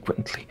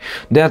frequently.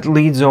 That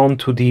leads on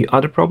to the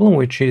other problem,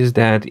 which is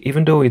that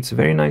even though it's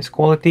very nice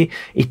quality,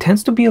 it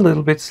tends to be a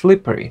little bit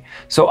slippery.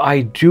 So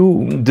I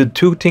do the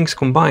two things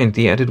combined,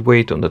 the added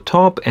weight on the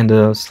top and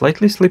the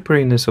slightly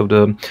slipperiness of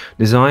the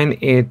design.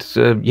 It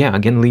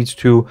again leads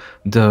to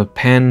the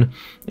pen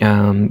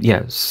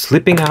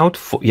slipping out.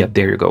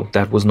 There you go.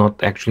 That was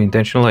not actually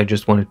intentional. I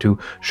just wanted to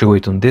show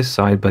it on this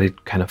side, but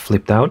it kind of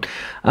flipped out.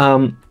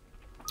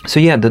 So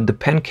yeah, the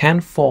pen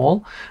can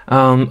fall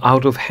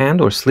out of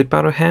hand or slip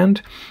out of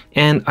hand,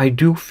 and I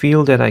do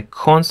feel that I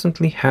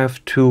constantly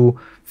have to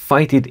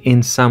fight it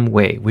in some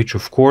way, which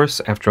of course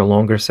after a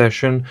longer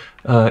session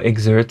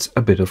exerts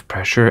a bit of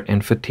pressure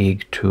and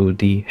fatigue to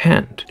the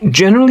hand.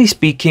 Generally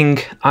speaking,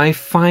 I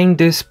find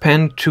this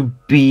pen to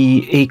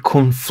be a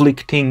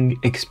conflicting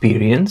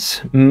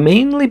experience,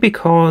 mainly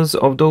because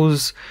of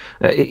those,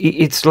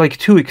 it's like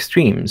two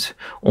extremes.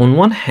 On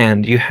one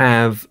hand, you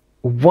have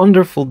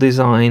wonderful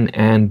design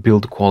and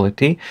build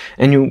quality,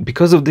 and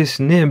because of this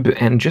nib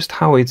and just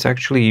how it's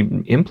actually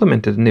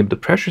implemented nib, the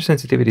pressure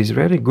sensitivity is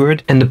really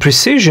good and the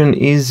precision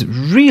is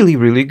really,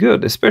 really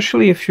good,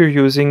 especially if you're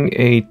using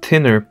a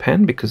thinner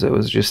pen, because I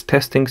was just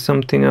testing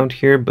something out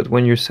here. But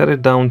when you set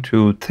it down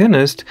to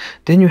thinnest,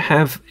 then you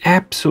have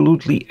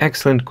absolutely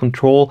excellent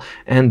control,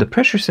 and the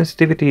pressure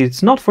sensitivity,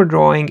 it's not for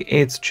drawing,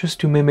 it's just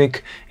to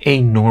mimic a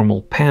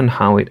normal pen,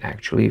 how it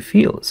actually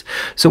feels.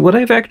 So what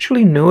I've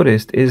actually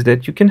noticed is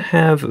that you can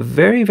have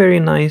very,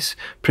 very nice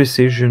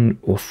precision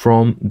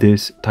from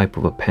this type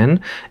of a pen,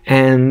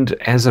 and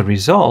as a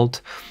result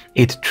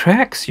it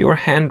tracks your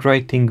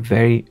handwriting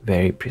very,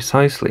 very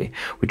precisely,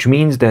 which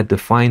means that the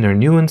finer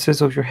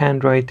nuances of your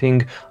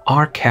handwriting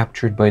are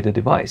captured by the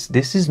device.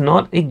 This is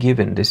not a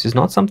given. This is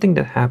not something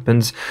that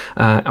happens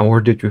or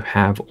that you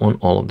have on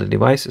all of the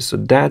devices. So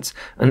that's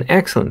an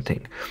excellent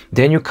thing.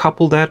 Then you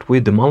couple that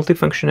with the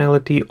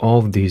multifunctionality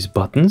of these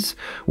buttons,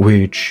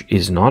 which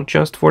is not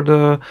just for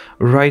the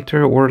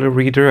writer or the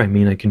reader. I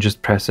mean, I can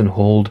just press and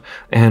hold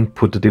and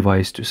put the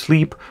device to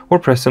sleep, or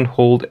press and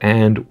hold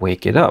and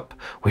wake it up,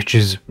 which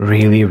is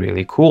really,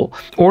 really cool.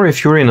 Or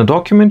if you're in a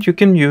document, you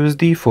can use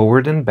the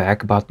forward and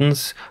back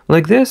buttons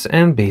like this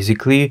and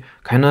basically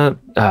kind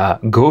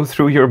of go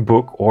through your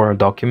book or a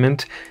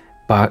document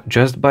but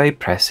just by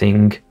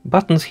pressing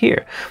buttons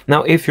here.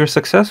 Now, if you're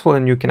successful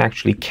and you can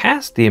actually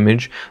cast the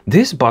image,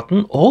 this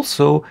button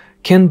also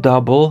can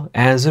double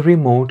as a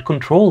remote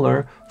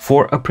controller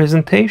for a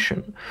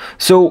presentation.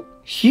 So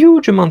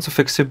huge amounts of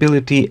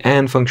flexibility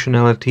and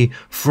functionality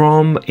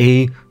from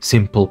a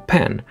simple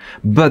pen.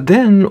 But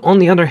then on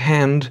the other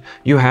hand,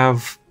 you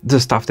have the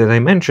stuff that I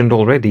mentioned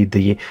already,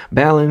 the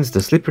balance,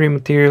 the slippery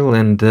material,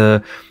 and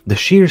the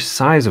sheer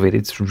size of it.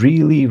 It's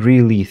really,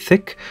 really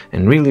thick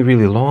and really,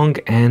 really long,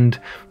 and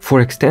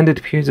for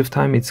extended periods of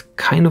time it's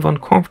kind of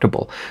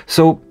uncomfortable.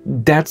 So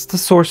that's the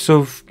source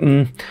of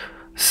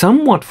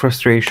somewhat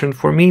frustration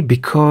for me,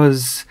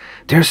 because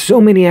there's so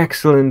many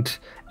excellent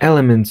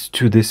elements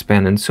to this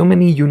pen and so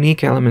many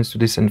unique elements to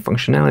this, and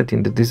functionality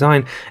and the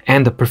design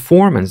and the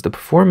performance. The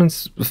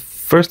performance,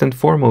 first and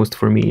foremost,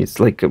 for me, it's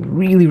like a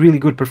really, really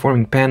good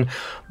performing pen.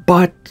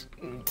 But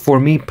for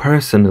me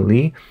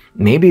personally,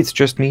 maybe it's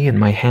just me and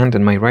my hand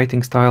and my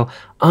writing style,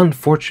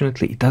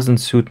 unfortunately it doesn't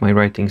suit my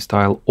writing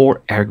style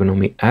or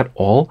ergonomy at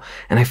all,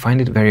 and I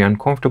find it very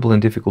uncomfortable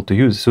and difficult to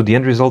use. So the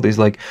end result is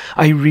like,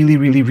 I really,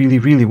 really, really,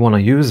 really want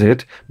to use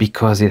it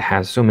because it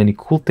has so many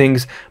cool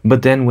things,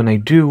 but then when I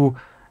do,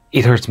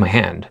 it hurts my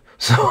hand.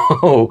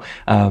 So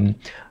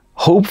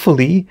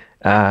hopefully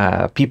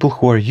people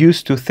who are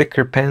used to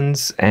thicker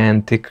pens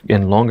and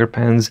longer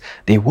pens,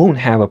 they won't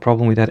have a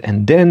problem with that,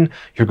 and then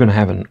you're going to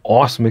have an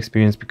awesome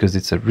experience because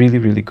it's a really,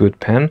 really good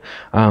pen.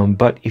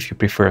 But if you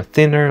prefer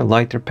thinner,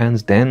 lighter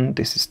pens, then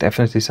this is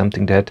definitely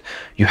something that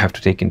you have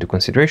to take into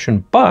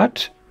consideration.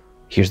 But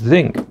here's the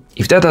thing,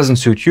 if that doesn't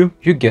suit you,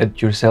 you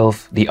get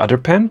yourself the other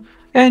pen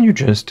and you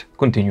just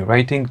continue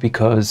writing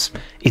because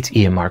it's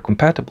EMR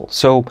compatible.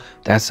 So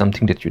that's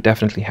something that you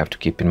definitely have to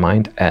keep in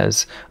mind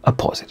as a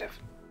positive.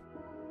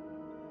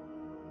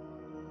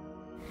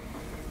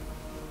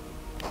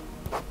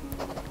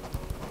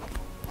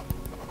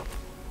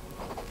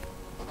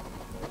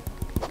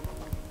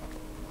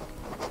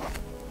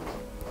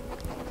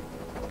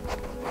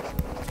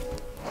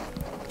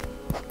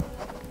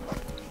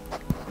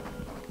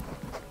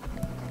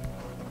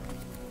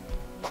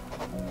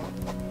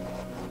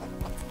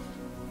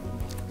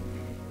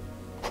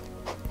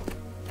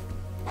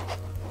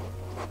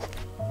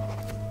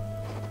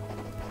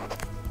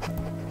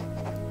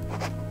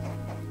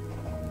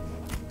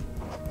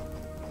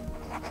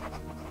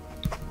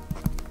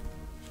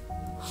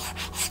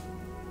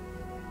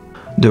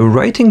 The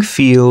writing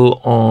feel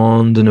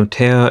on the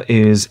Notea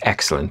is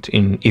excellent.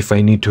 If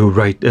I need to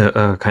write,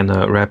 kind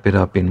of wrap it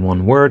up in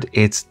one word,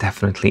 it's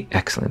definitely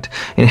excellent.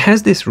 It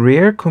has this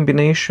rare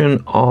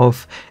combination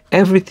of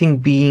everything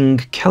being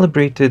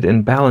calibrated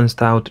and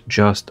balanced out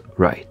just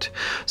right.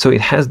 So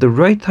it has the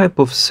right type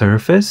of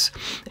surface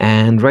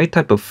and right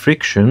type of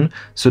friction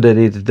so that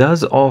it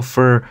does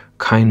offer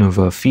kind of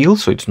a feel,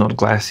 so it's not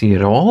glassy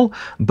at all,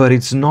 but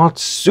it's not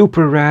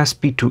super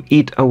raspy to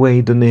eat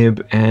away the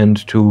nib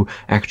and to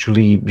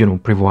actually, you know,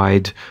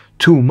 provide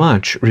too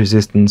much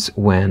resistance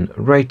when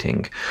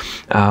writing.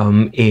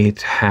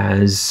 It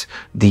has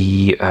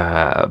the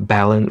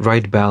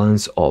right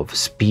balance of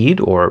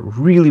speed, or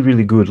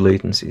really good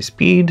latency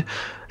speed,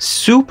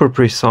 super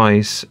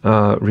precise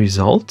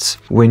results.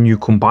 When you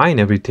combine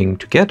everything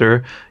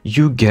together,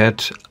 you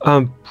get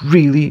a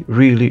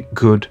really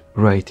good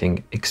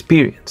writing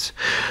experience.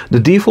 The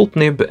default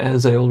nib,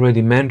 as I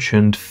already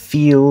mentioned,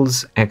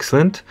 feels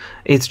excellent.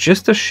 It's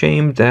just a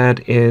shame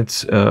that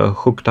it's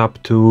hooked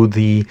up to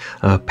the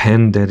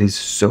pen that is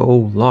so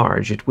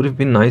large. It would have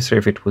been nicer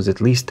if it was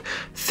at least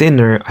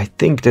thinner. I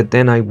think that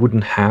then I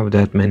wouldn't have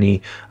that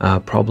many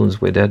problems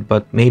with it,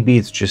 but maybe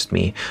it's just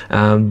me.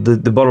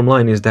 The bottom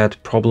line is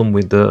that problem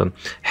with the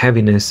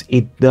heaviness,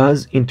 it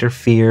does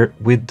interfere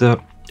with the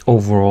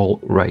overall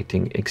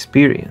writing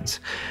experience.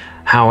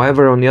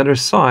 However, on the other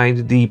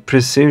side, the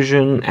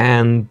precision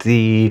and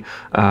the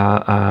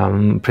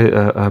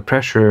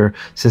pressure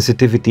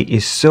sensitivity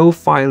is so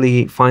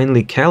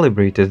finely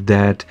calibrated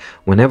that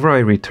whenever I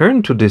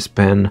return to this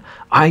pen,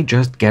 I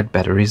just get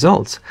better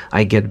results.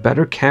 I get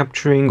better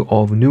capturing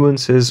of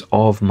nuances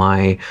of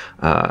my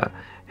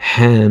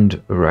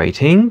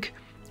handwriting,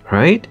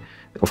 right?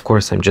 Of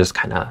course, I'm just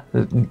kind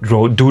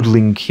of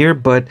doodling here,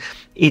 but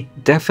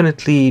it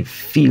definitely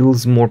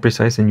feels more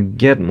precise, and you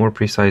get more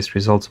precise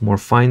results, more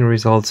fine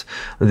results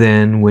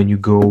than when you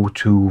go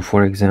to,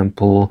 for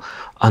example,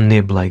 a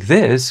nib like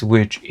this,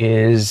 which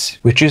is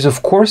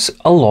of course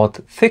a lot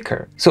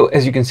thicker. So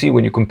as you can see,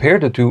 when you compare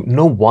the two,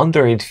 no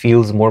wonder it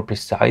feels more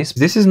precise.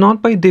 This is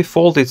not by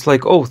default. It's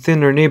like, oh,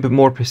 thinner nib,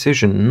 more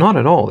precision. Not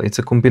at all. It's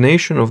a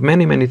combination of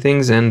many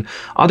things, and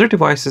other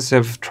devices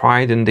have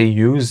tried and they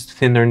used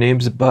thinner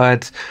nibs,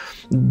 but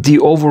the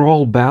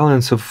overall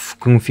balance of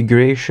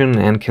configuration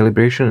and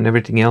calibration and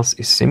everything else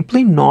is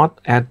simply not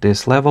at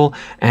this level,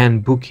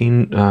 and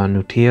Bookeen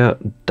Notea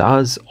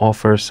does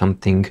offer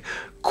something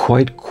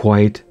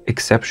quite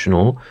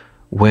exceptional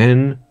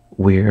when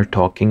we're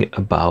talking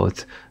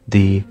about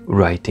the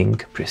writing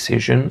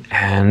precision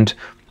and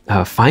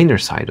finer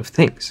side of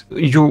things.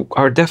 You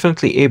are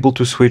definitely able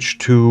to switch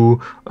to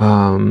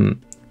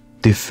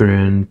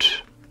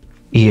different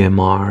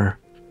EMR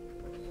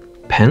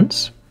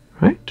pens,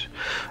 right?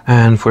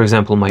 And for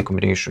example, my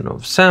combination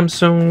of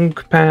Samsung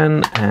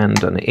pen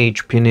and an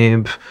HP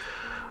nib,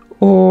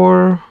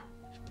 or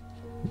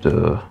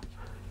the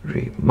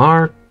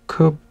Remarkable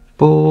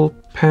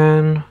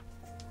pen,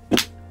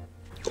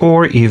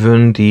 or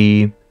even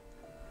the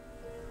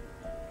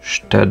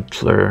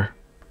D.E.S.T.A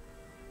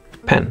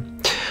pen.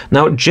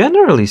 Now,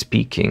 generally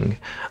speaking,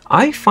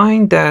 I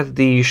find that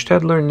the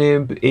D.E.S.T.A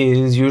nib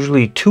is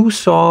usually too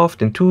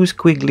soft and too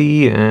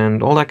squiggly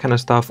and all that kind of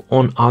stuff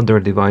on other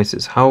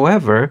devices.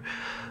 However,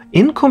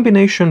 in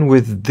combination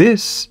with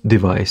this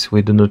device,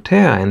 with the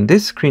Notea and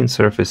this screen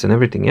surface and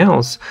everything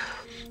else,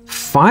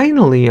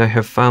 finally I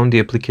have found the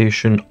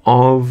application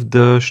of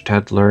the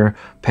D.E.S.T.A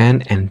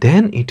pen, and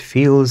then it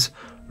feels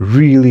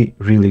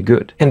really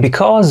good. And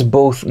because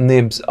both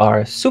nibs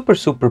are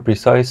super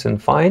precise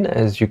and fine,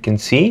 as you can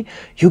see,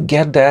 you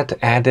get that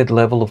added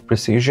level of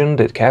precision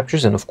that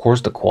captures, and of course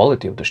the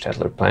quality of the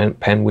D.E.S.T.A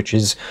pen, which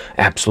is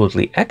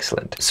absolutely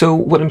excellent. So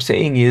what I'm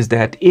saying is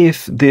that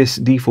if this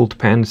default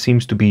pen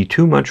seems to be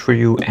too much for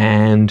you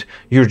and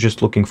you're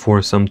just looking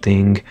for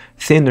something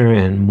thinner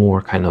and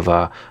more kind of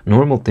a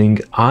normal thing,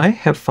 I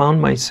have found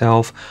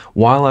myself,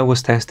 while I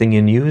was testing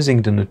and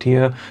using the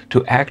Notea,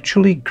 to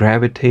actually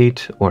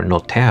gravitate, or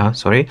Notea,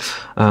 sorry,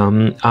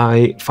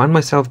 I find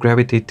myself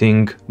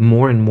gravitating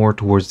more and more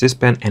towards this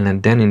pen,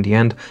 and then in the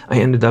end I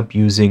ended up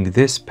using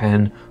this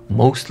pen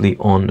mostly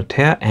on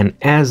Notea. And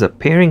as a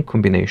pairing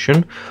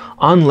combination,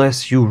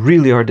 unless you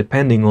really are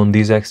depending on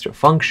these extra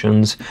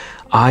functions,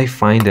 I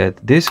find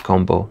that this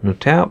combo,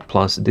 Notea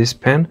plus this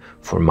pen,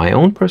 for my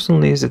own personal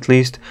needs at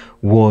least,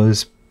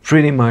 was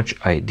pretty much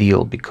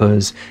ideal,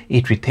 because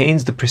it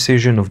retains the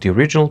precision of the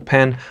original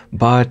pen,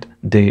 but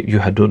you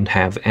don't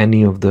have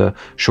any of the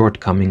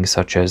shortcomings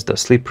such as the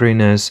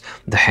slipperiness,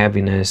 the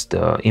heaviness,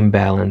 the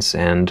imbalance,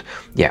 and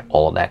yeah,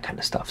 all of that kind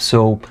of stuff.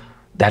 So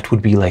that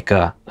would be like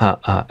a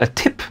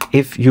tip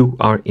if you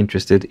are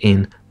interested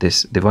in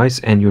this device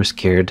and you're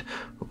scared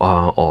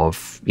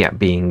of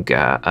being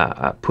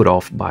put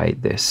off by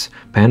this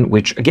pen,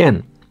 which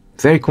again,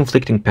 very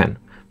conflicting pen.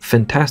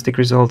 Fantastic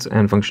results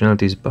and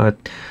functionalities, but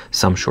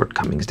some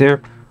shortcomings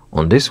there.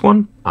 On this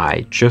one,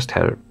 I just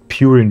had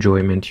pure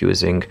enjoyment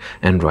using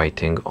and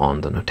writing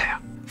on the Notea.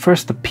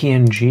 First, the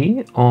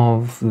PNG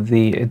of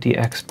the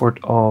export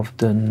of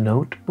the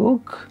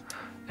notebook,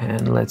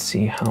 and let's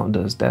see how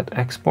does that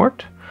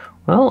export.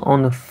 Well,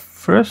 on the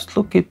first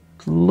look it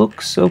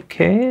looks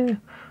okay,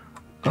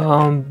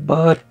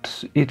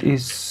 but it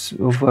is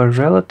of a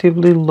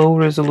relatively low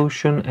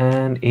resolution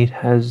and it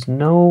has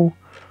no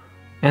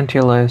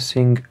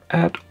anti-aliasing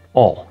at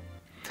all.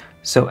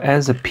 So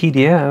as a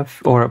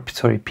PDF, or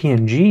sorry,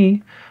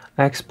 PNG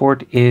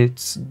export,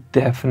 it's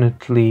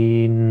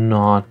definitely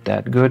not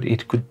that good.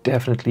 It could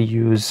definitely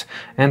use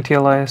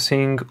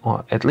anti-aliasing,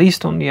 or at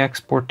least on the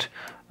export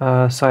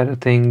side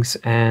of things,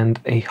 and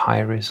a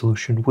high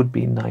resolution would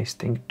be a nice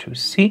thing to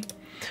see.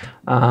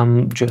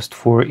 Just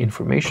for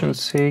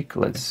information's sake,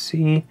 let's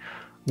see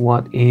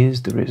what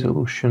is the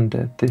resolution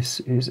that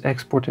this is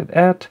exported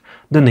at.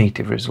 The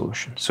native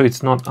resolution. So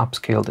it's not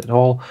upscaled at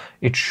all.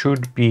 It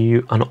should be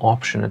an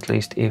option, at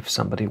least if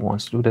somebody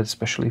wants to do that,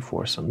 especially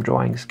for some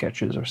drawing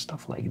sketches or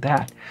stuff like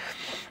that.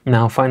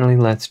 Now finally,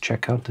 let's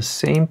check out the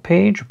same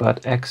page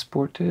but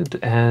exported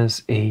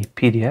as a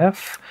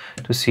PDF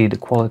to see the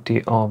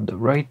quality of the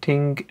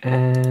writing,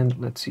 and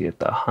let's see at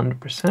the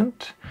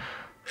 100%.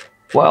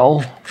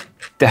 Well,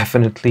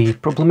 definitely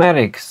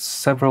problematic,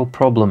 several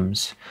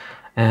problems,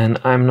 and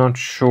I'm not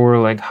sure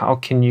like how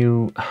can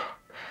you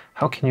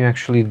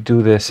actually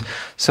do this.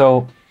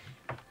 So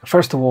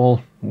first of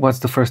all, what's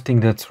the first thing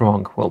that's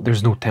wrong? Well,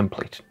 there's no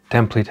template.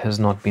 Template has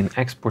not been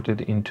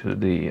exported into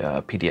the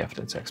PDF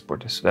that's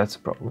exported, so that's a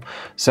problem.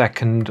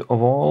 Second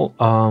of all,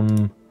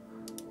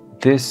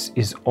 this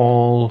is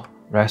all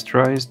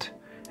rasterized,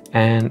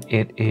 and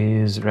it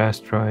is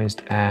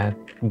rasterized at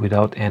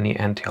without any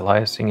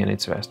anti-aliasing, and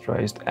it's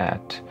rasterized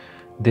at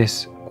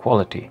this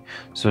quality.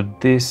 So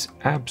this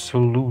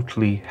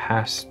absolutely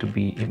has to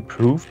be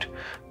improved,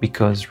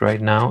 because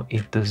right now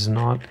it does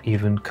not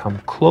even come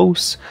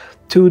close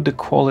to the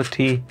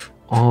quality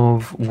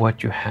of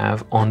what you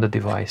have on the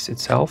device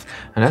itself,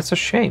 and that's a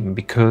shame,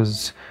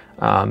 because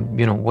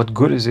you know, what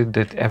good is it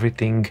that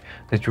everything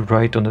that you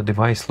write on the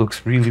device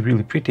looks really,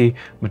 really pretty,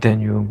 but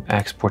then you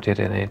export it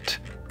and it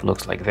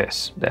looks like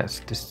this.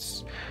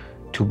 This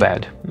too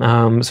bad.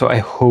 So I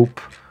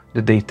hope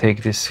that they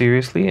take this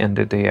seriously and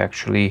that they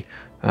actually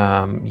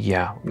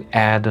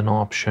add an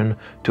option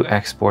to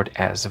export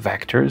as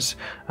vectors,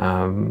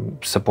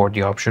 support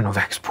the option of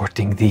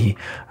exporting the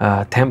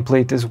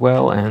template as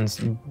well,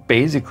 and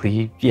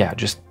basically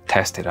just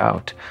test it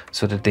out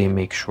so that they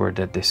make sure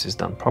that this is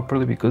done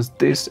properly, because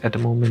this at the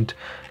moment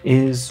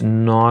is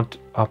not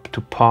up to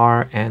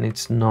par and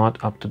it's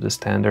not up to the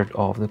standard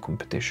of the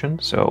competition.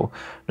 So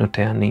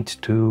Notea needs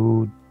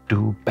to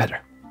do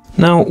better.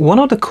 Now, one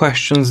of the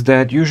questions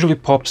that usually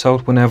pops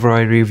out whenever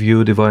I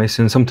review a device,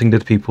 and something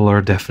that people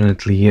are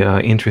definitely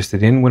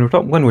interested in when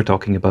we're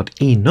talking about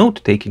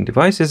eNote taking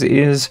devices,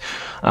 is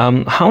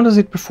how does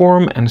it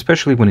perform, and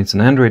especially when it's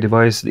an Android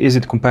device, is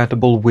it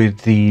compatible with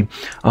the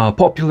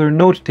popular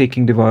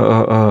note-taking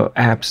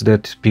apps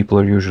that people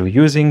are usually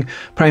using,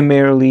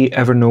 primarily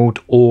Evernote,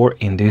 or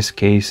in this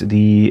case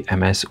the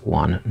MS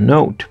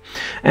OneNote.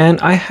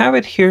 And I have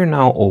it here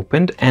now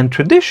opened, and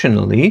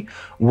traditionally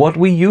what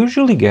we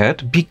usually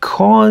get,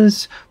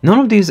 because none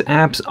of these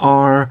apps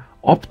are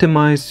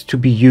optimized to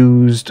be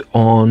used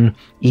on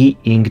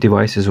e-ink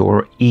devices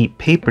or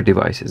e-paper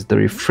devices, the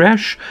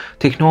refresh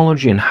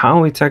technology and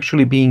how it's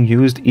actually being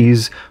used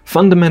is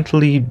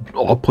fundamentally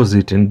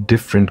opposite and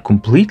different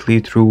completely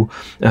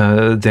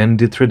than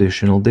the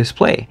traditional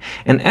display.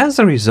 And as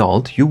a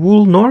result, you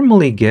will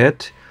normally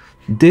get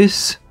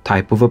this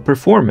type of a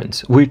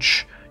performance,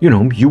 which, you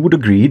know, you would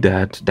agree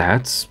that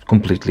that's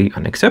completely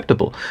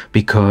unacceptable,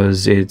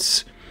 because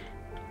it's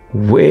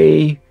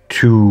way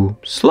too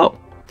slow.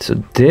 So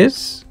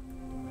this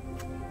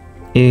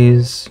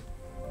is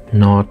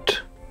not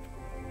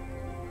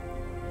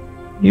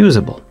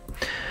usable.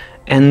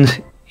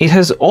 And it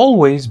has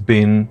always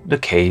been the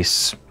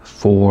case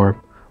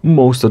for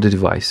most of the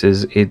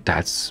devices.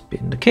 That's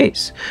been the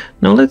case.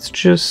 Now let's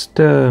just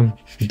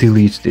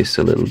delete this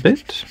a little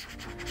bit,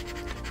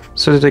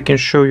 so that I can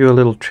show you a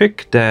little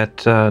trick that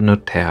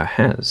Notea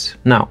has.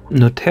 Now,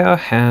 Notea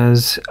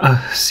has a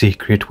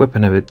secret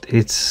weapon of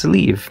its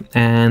sleeve,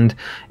 and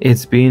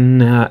it's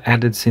been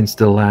added since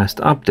the last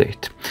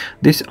update.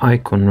 This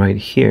icon right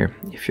here,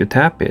 if you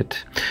tap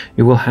it,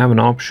 you will have an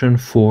option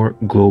for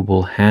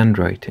global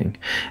handwriting.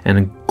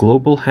 And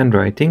global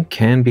handwriting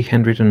can be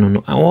handwritten on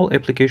all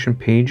application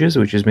pages,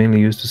 which is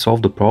mainly used to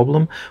solve the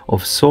problem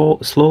of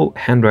slow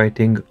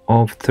handwriting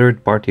of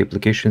third-party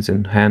applications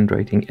and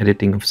handwriting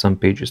editing of some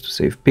pages to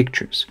save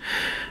pictures.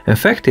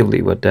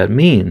 Effectively, what that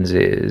means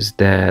is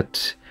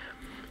that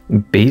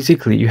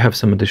basically you have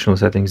some additional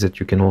settings that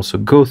you can also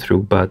go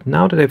through, but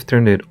now that I've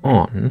turned it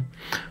on,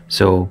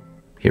 so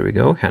here we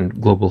go,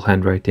 global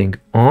handwriting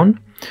on,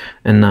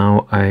 and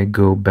now I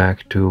go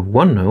back to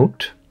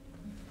OneNote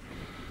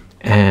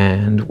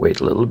and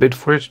wait a little bit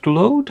for it to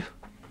load.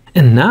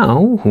 And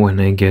now when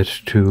I get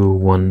to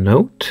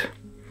OneNote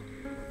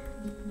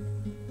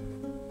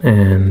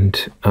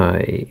and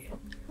I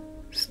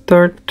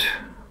start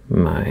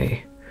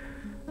my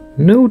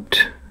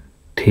note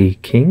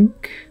taking,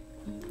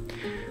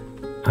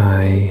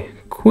 I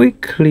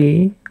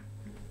quickly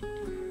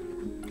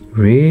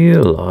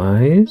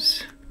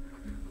realize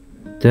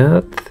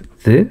that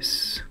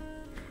this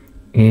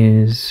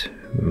is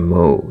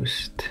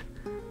most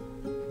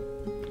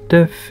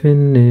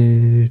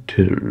definitely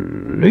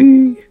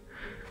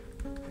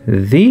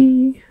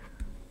the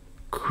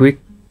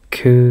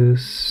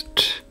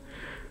quickest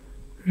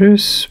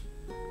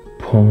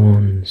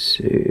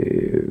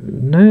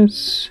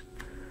responsiveness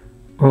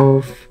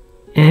of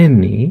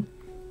any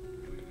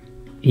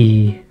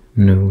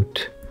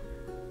eNote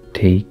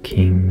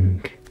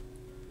taking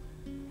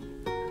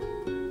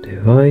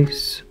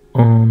device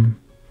on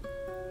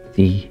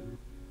the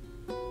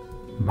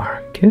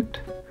market,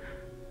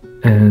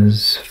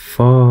 as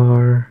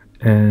far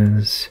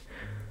as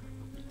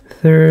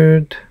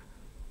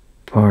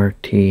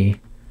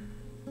third-party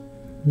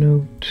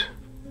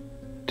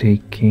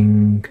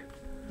note-taking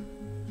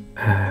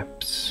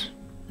apps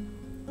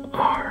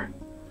are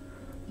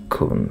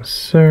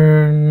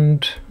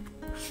concerned.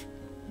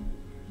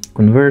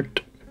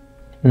 Convert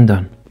and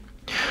done.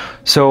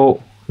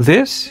 So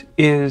this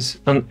is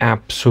an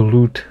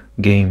absolute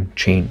game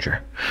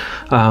changer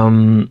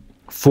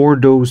for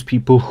those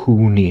people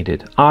who need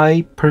it.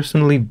 I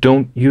personally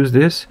don't use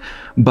this,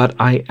 but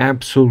I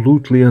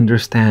absolutely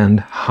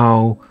understand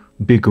how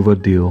big of a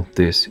deal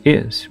this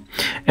is.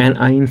 And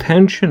I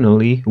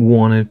intentionally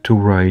wanted to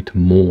write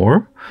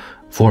more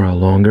for a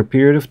longer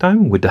period of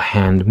time with the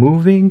hand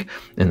moving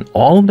and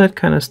all of that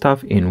kind of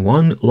stuff in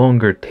one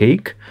longer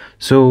take,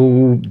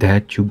 so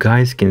that you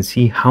guys can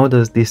see how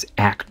does this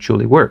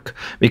actually work,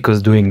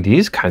 because doing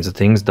these kinds of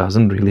things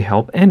doesn't really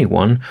help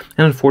anyone,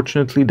 and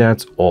unfortunately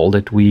that's all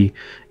that we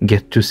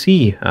get to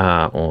see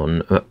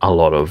on a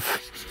lot of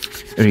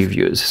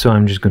reviews. So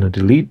I'm just gonna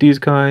delete these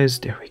guys.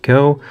 There we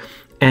go.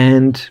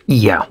 And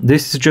yeah,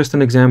 this is just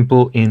an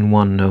example in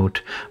OneNote,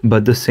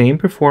 but the same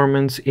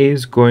performance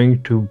is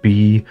going to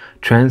be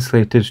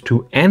translated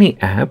to any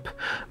app,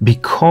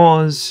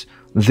 because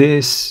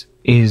this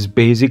is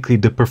basically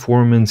the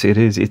performance it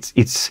is.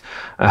 It's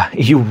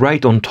you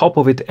write on top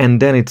of it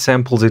and then it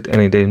samples it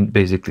and it then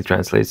basically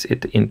translates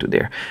it into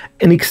there.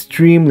 An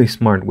extremely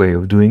smart way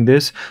of doing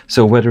this.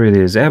 So whether it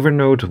is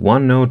Evernote,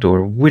 OneNote,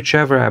 or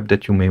whichever app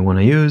that you may want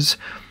to use,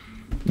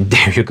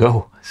 there you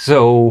go.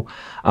 So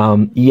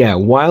yeah,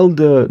 while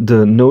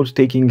the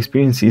note-taking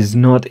experience is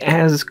not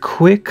as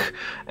quick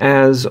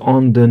as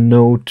on the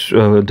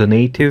the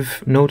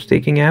native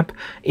note-taking app,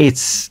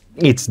 it's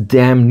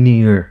damn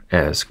near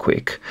as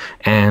quick,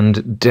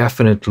 and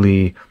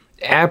definitely,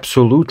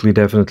 absolutely,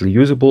 definitely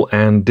usable.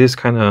 And this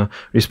kind of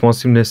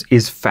responsiveness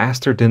is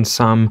faster than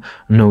some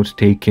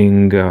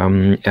note-taking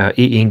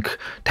e-ink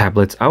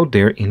tablets out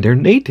there in their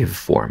native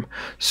form.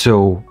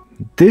 So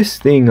this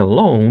thing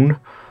alone,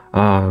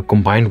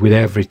 combined with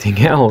everything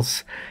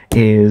else,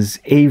 is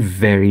a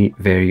very,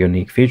 very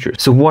unique feature.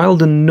 So while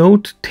the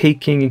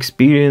note-taking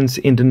experience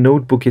in the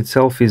notebook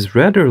itself is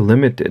rather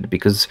limited,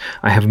 because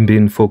I haven't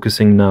been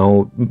focusing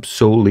now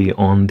solely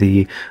on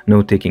the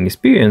note-taking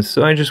experience,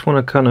 so I just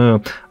want to kind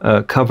of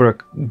cover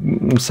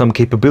some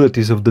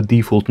capabilities of the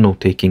default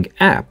note-taking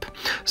app.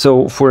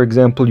 So for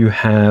example, you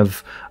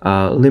have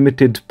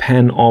limited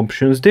pen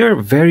options. They're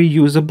very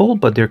usable,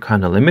 but they're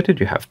kind of limited.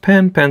 You have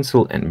pen,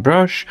 pencil, and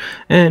brush,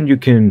 and you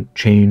can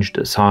change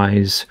the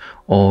size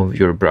of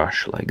your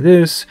brush like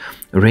this.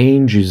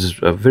 Range is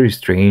a very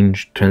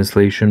strange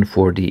translation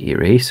for the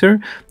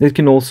eraser. It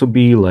can also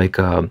be like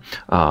a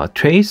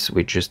trace,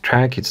 which is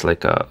track. It's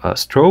like a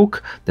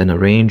stroke. Then a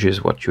range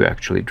is what you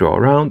actually draw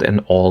around,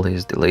 and all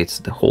is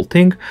deletes the whole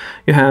thing.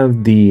 You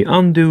have the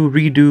undo,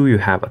 redo. You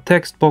have a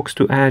text box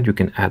to add. You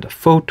can add a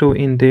photo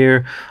in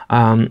there,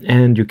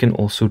 and you can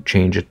also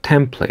change a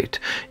template.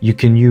 You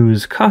can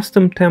use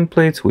custom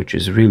templates, which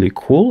is really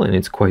cool, and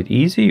it's quite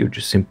easy. You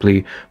just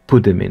simply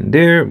put them in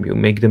there. You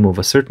make them of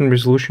a certain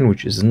resolution,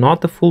 which is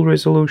not the full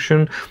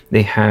resolution.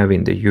 They have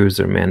in the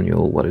user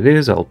manual what it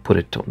is. I'll put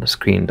it on the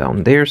screen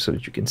down there so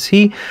that you can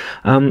see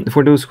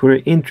for those who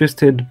are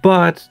interested.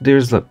 But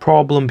there's a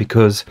problem,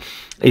 because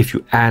if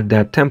you add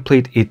that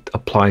template, it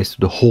applies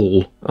to the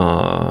whole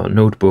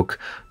notebook,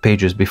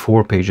 pages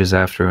before, pages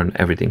after, and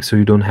everything. So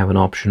you don't have an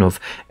option of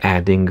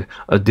adding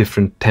a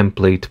different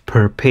template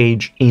per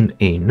page in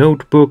a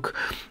notebook.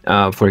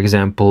 For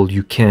example,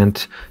 you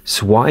can't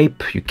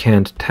swipe, you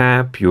can't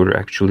tap. You're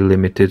actually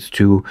limited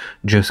to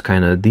just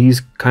kind of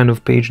these kind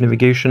of page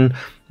navigation.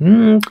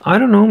 I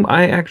don't know.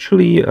 I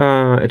actually,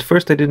 at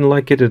first I didn't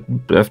like it.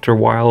 After a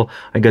while,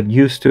 I got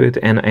used to it,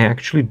 and I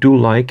actually do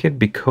like it,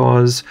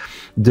 because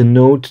the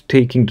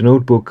note-taking, the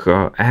notebook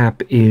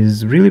app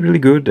is really, really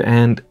good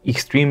and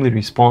extremely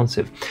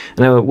responsive.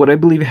 Now, what I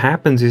believe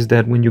happens is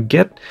that when you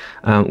get,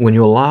 when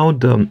you allow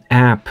the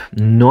app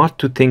not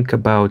to think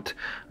about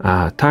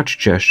touch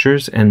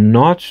gestures and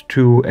not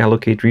to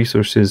allocate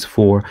resources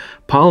for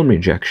palm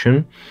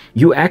rejection,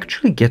 you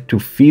actually get to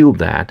feel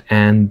that,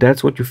 and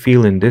that's what you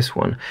feel in this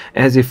one,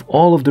 as if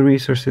all of the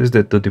resources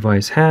that the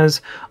device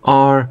has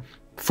are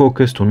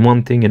focused on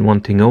one thing and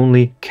one thing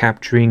only,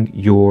 capturing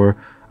your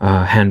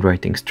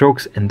handwriting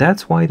strokes, and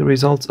that's why the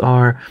results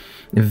are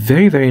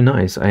very, very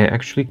nice. I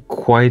actually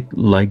quite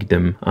like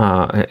them.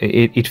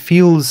 It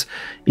feels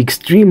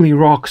extremely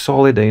rock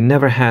solid. I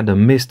never had a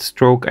missed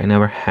stroke. I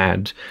never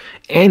had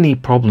any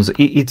problems.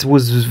 It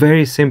was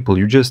very simple.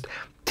 You just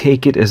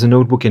take it as a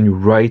notebook and you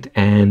write,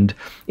 and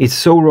it's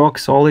so rock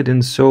solid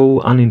and so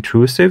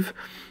unintrusive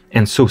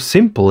and so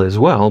simple as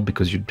well,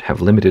 because you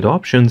have limited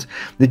options,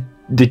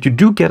 that you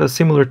do get a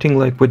similar thing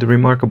like with the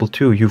Remarkable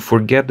 2. You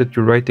forget that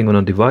you're writing on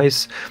a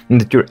device and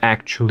that you're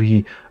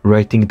actually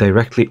writing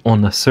directly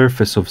on a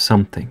surface of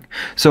something.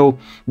 So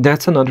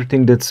that's another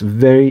thing that's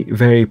very,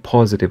 very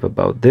positive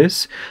about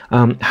this.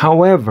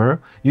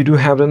 However, you do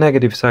have the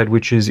negative side,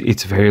 which is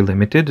it's very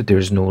limited.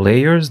 There's no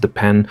layers. The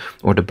pen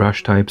or the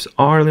brush types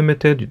are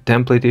limited.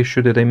 Template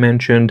issue that I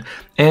mentioned.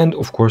 And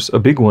of course, a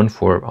big one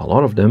for a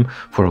lot of them,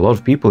 for a lot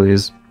of people,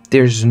 is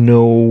there's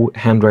no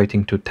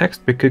handwriting to text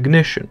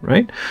recognition,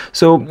 right?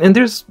 So, and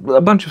there's a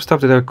bunch of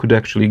stuff that I could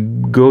actually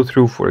go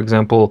through. For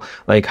example,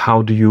 like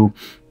how do you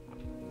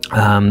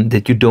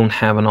that you don't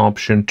have an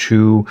option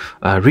to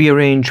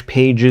rearrange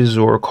pages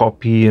or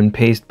copy and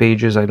paste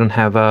pages. I don't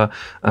have a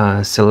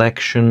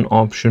selection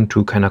option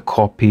to kind of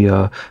copy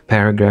a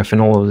paragraph and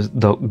all of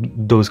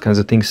those kinds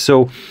of things.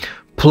 So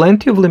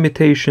plenty of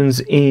limitations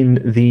in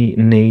the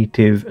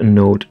native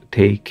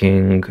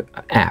note-taking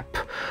app.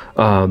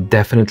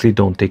 Definitely,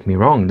 don't take me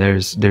wrong.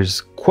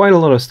 There's quite a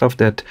lot of stuff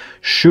that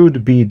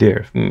should be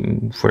there.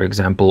 For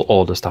example,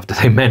 all the stuff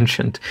that I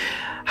mentioned.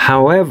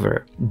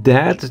 However,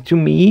 that to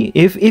me,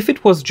 if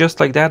it was just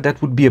like that,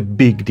 that would be a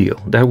big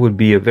deal. That would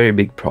be a very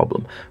big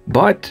problem.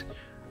 But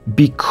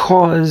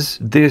because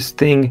this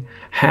thing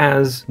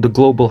has the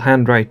global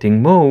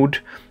handwriting mode,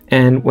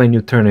 and when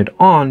you turn it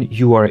on,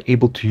 you are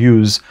able to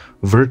use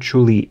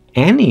virtually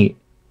any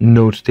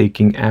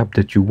note-taking app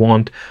that you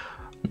want.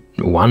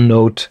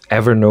 OneNote,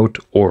 Evernote,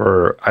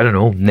 or I don't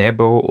know,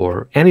 Nebo,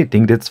 or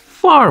anything that's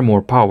far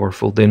more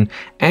powerful than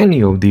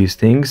any of these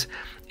things.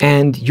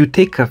 And you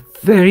take a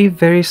very,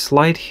 very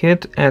slight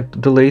hit at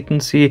the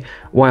latency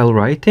while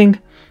writing.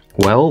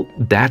 Well,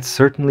 that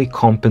certainly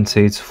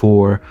compensates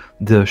for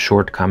the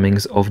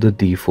shortcomings of the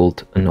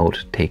default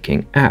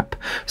note-taking app.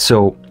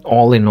 So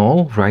all in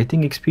all,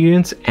 writing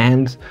experience,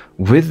 and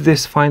with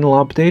this final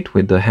update,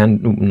 with the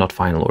not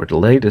final, or the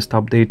latest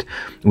update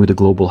with the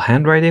global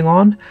handwriting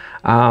on,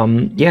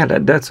 yeah,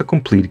 that's a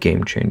complete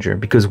game changer.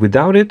 Because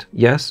without it,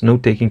 yes,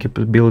 note-taking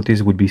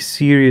capabilities would be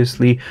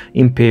seriously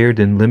impaired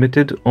and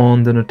limited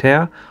on the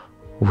Notea.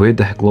 With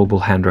the global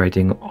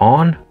handwriting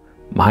on,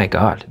 my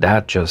God,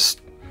 that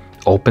just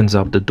opens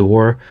up the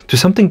door to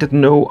something that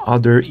no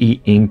other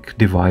e-ink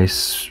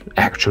device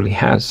actually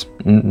has.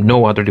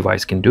 No other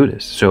device can do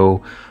this.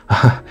 So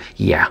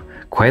yeah,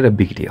 quite a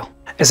big deal.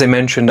 As I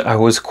mentioned, I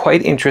was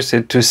quite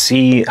interested to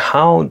see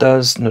how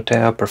does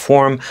Notea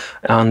perform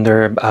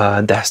under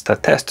D.E.S.T.A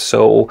test.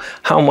 So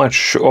how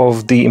much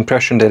of the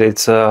impression that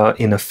it's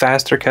in a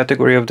faster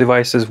category of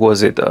devices,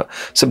 was it a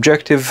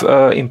subjective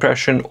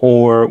impression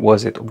or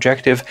was it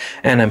objective?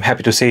 And I'm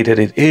happy to say that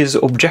it is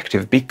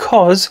objective,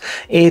 because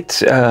it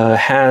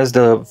has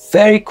the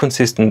very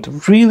consistent,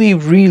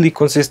 really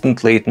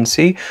consistent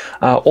latency,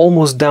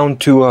 almost down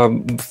to a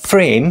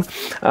frame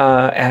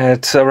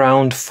at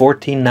around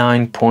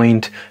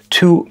 49.2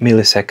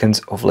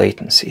 milliseconds of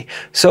latency.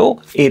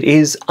 So it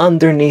is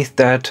underneath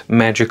that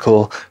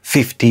magical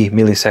 50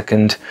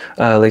 millisecond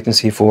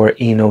latency for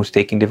eNote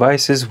taking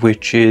devices,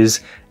 which is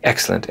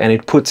excellent, and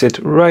it puts it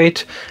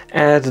right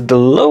at the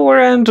lower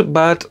end,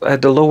 but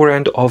at the lower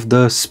end of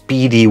the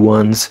speedy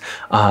ones,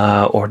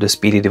 or the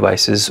speedy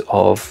devices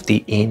of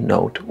the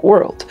eNote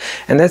world.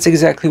 And that's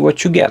exactly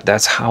what you get.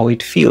 That's how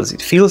it feels.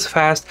 It feels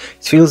fast,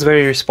 it feels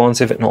very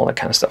responsive, and all that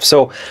kind of stuff.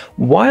 So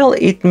while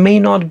it may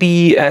not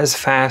be as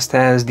fast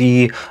as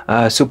the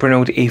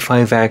SuperNote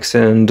A5X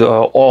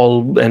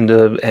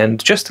and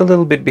just a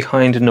little bit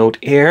behind Note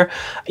Air,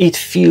 it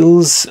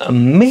feels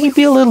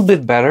maybe a little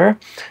bit better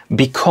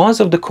because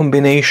of the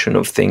combination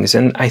of things.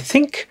 And I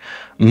think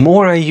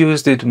more I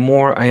used it,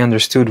 more I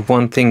understood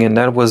one thing, and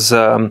that was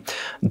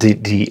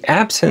the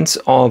absence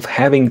of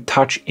having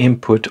touch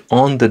input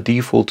on the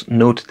default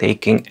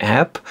note-taking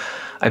app.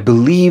 I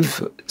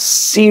believe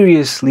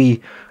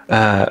seriously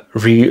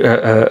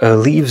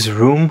leaves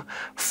room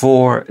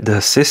for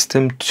the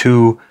system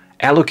to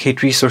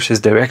allocate resources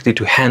directly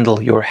to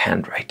handle your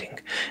handwriting.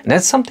 And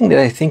that's something that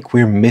I think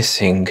we're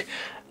missing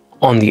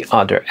on the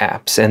other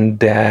apps, and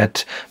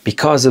that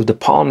because of the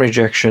palm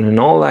rejection and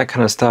all that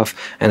kind of stuff,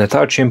 and the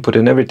touch input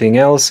and everything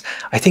else,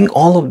 I think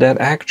all of that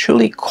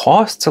actually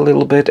costs a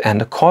little bit,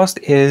 and the cost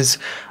is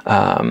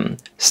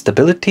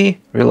stability,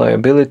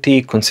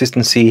 reliability,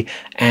 consistency,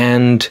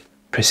 and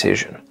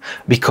precision.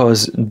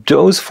 because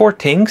those four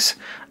things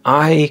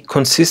I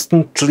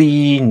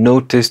consistently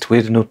noticed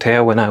with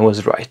Notea when I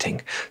was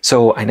writing.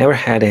 So I never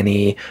had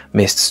any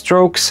missed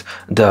strokes.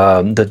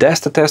 The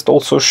D.E.S.T.A test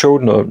also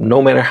showed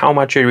no matter how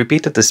much I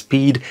repeated, the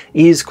speed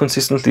is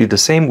consistently the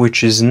same,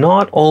 which is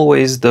not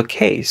always the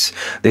case.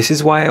 This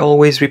is why I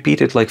always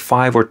repeat it like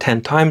 5 or 10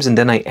 times and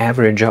then I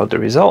average out the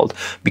result,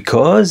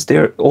 because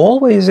there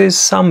always is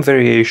some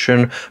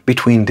variation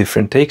between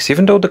different takes.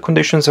 Even though the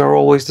conditions are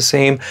always the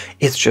same,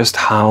 it's just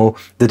how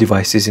the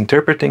device is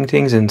interpreting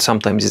things, and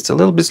sometimes it's a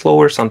little bit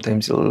slower,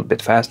 sometimes a little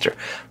bit faster.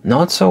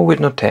 Not so with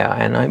Notea,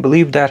 and I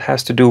believe that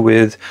has to do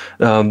with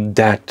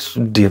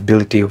the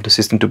ability of the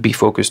system to be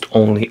focused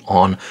only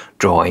on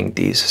drawing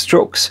these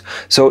strokes.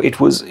 So it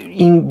was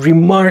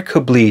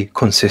remarkably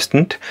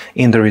consistent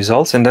in the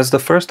results, and that's the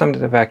first time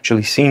that I've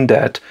actually seen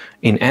that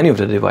in any of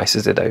the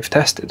devices that I've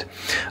tested.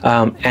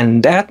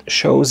 And that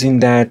shows in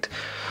that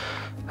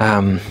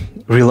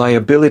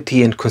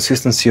reliability and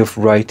consistency of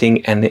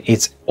writing, and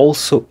it's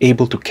also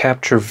able to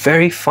capture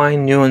very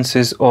fine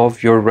nuances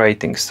of your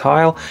writing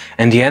style,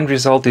 and the end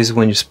result is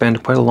when you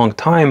spend quite a long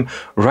time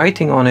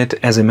writing on it,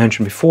 as I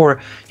mentioned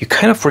before, you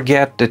kind of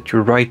forget that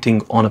you're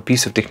writing on a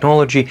piece of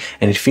technology,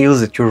 and it feels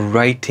that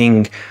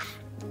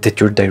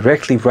you're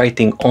directly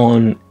writing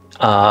on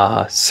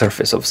a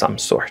surface of some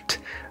sort,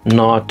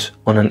 not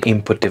on an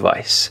input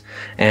device.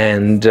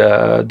 And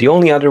the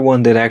only other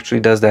one that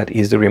actually does that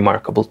is the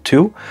Remarkable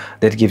 2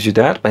 that gives you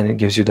that, and it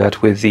gives you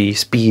that with the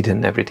speed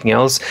and everything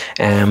else,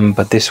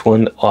 but this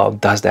one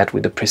does that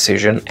with the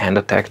precision and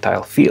the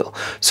tactile feel.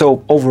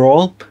 So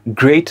overall,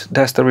 great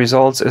D.E.S.T.A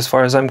results as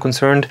far as I'm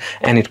concerned,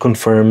 and it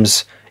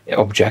confirms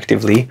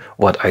objectively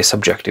what I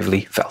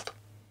subjectively felt.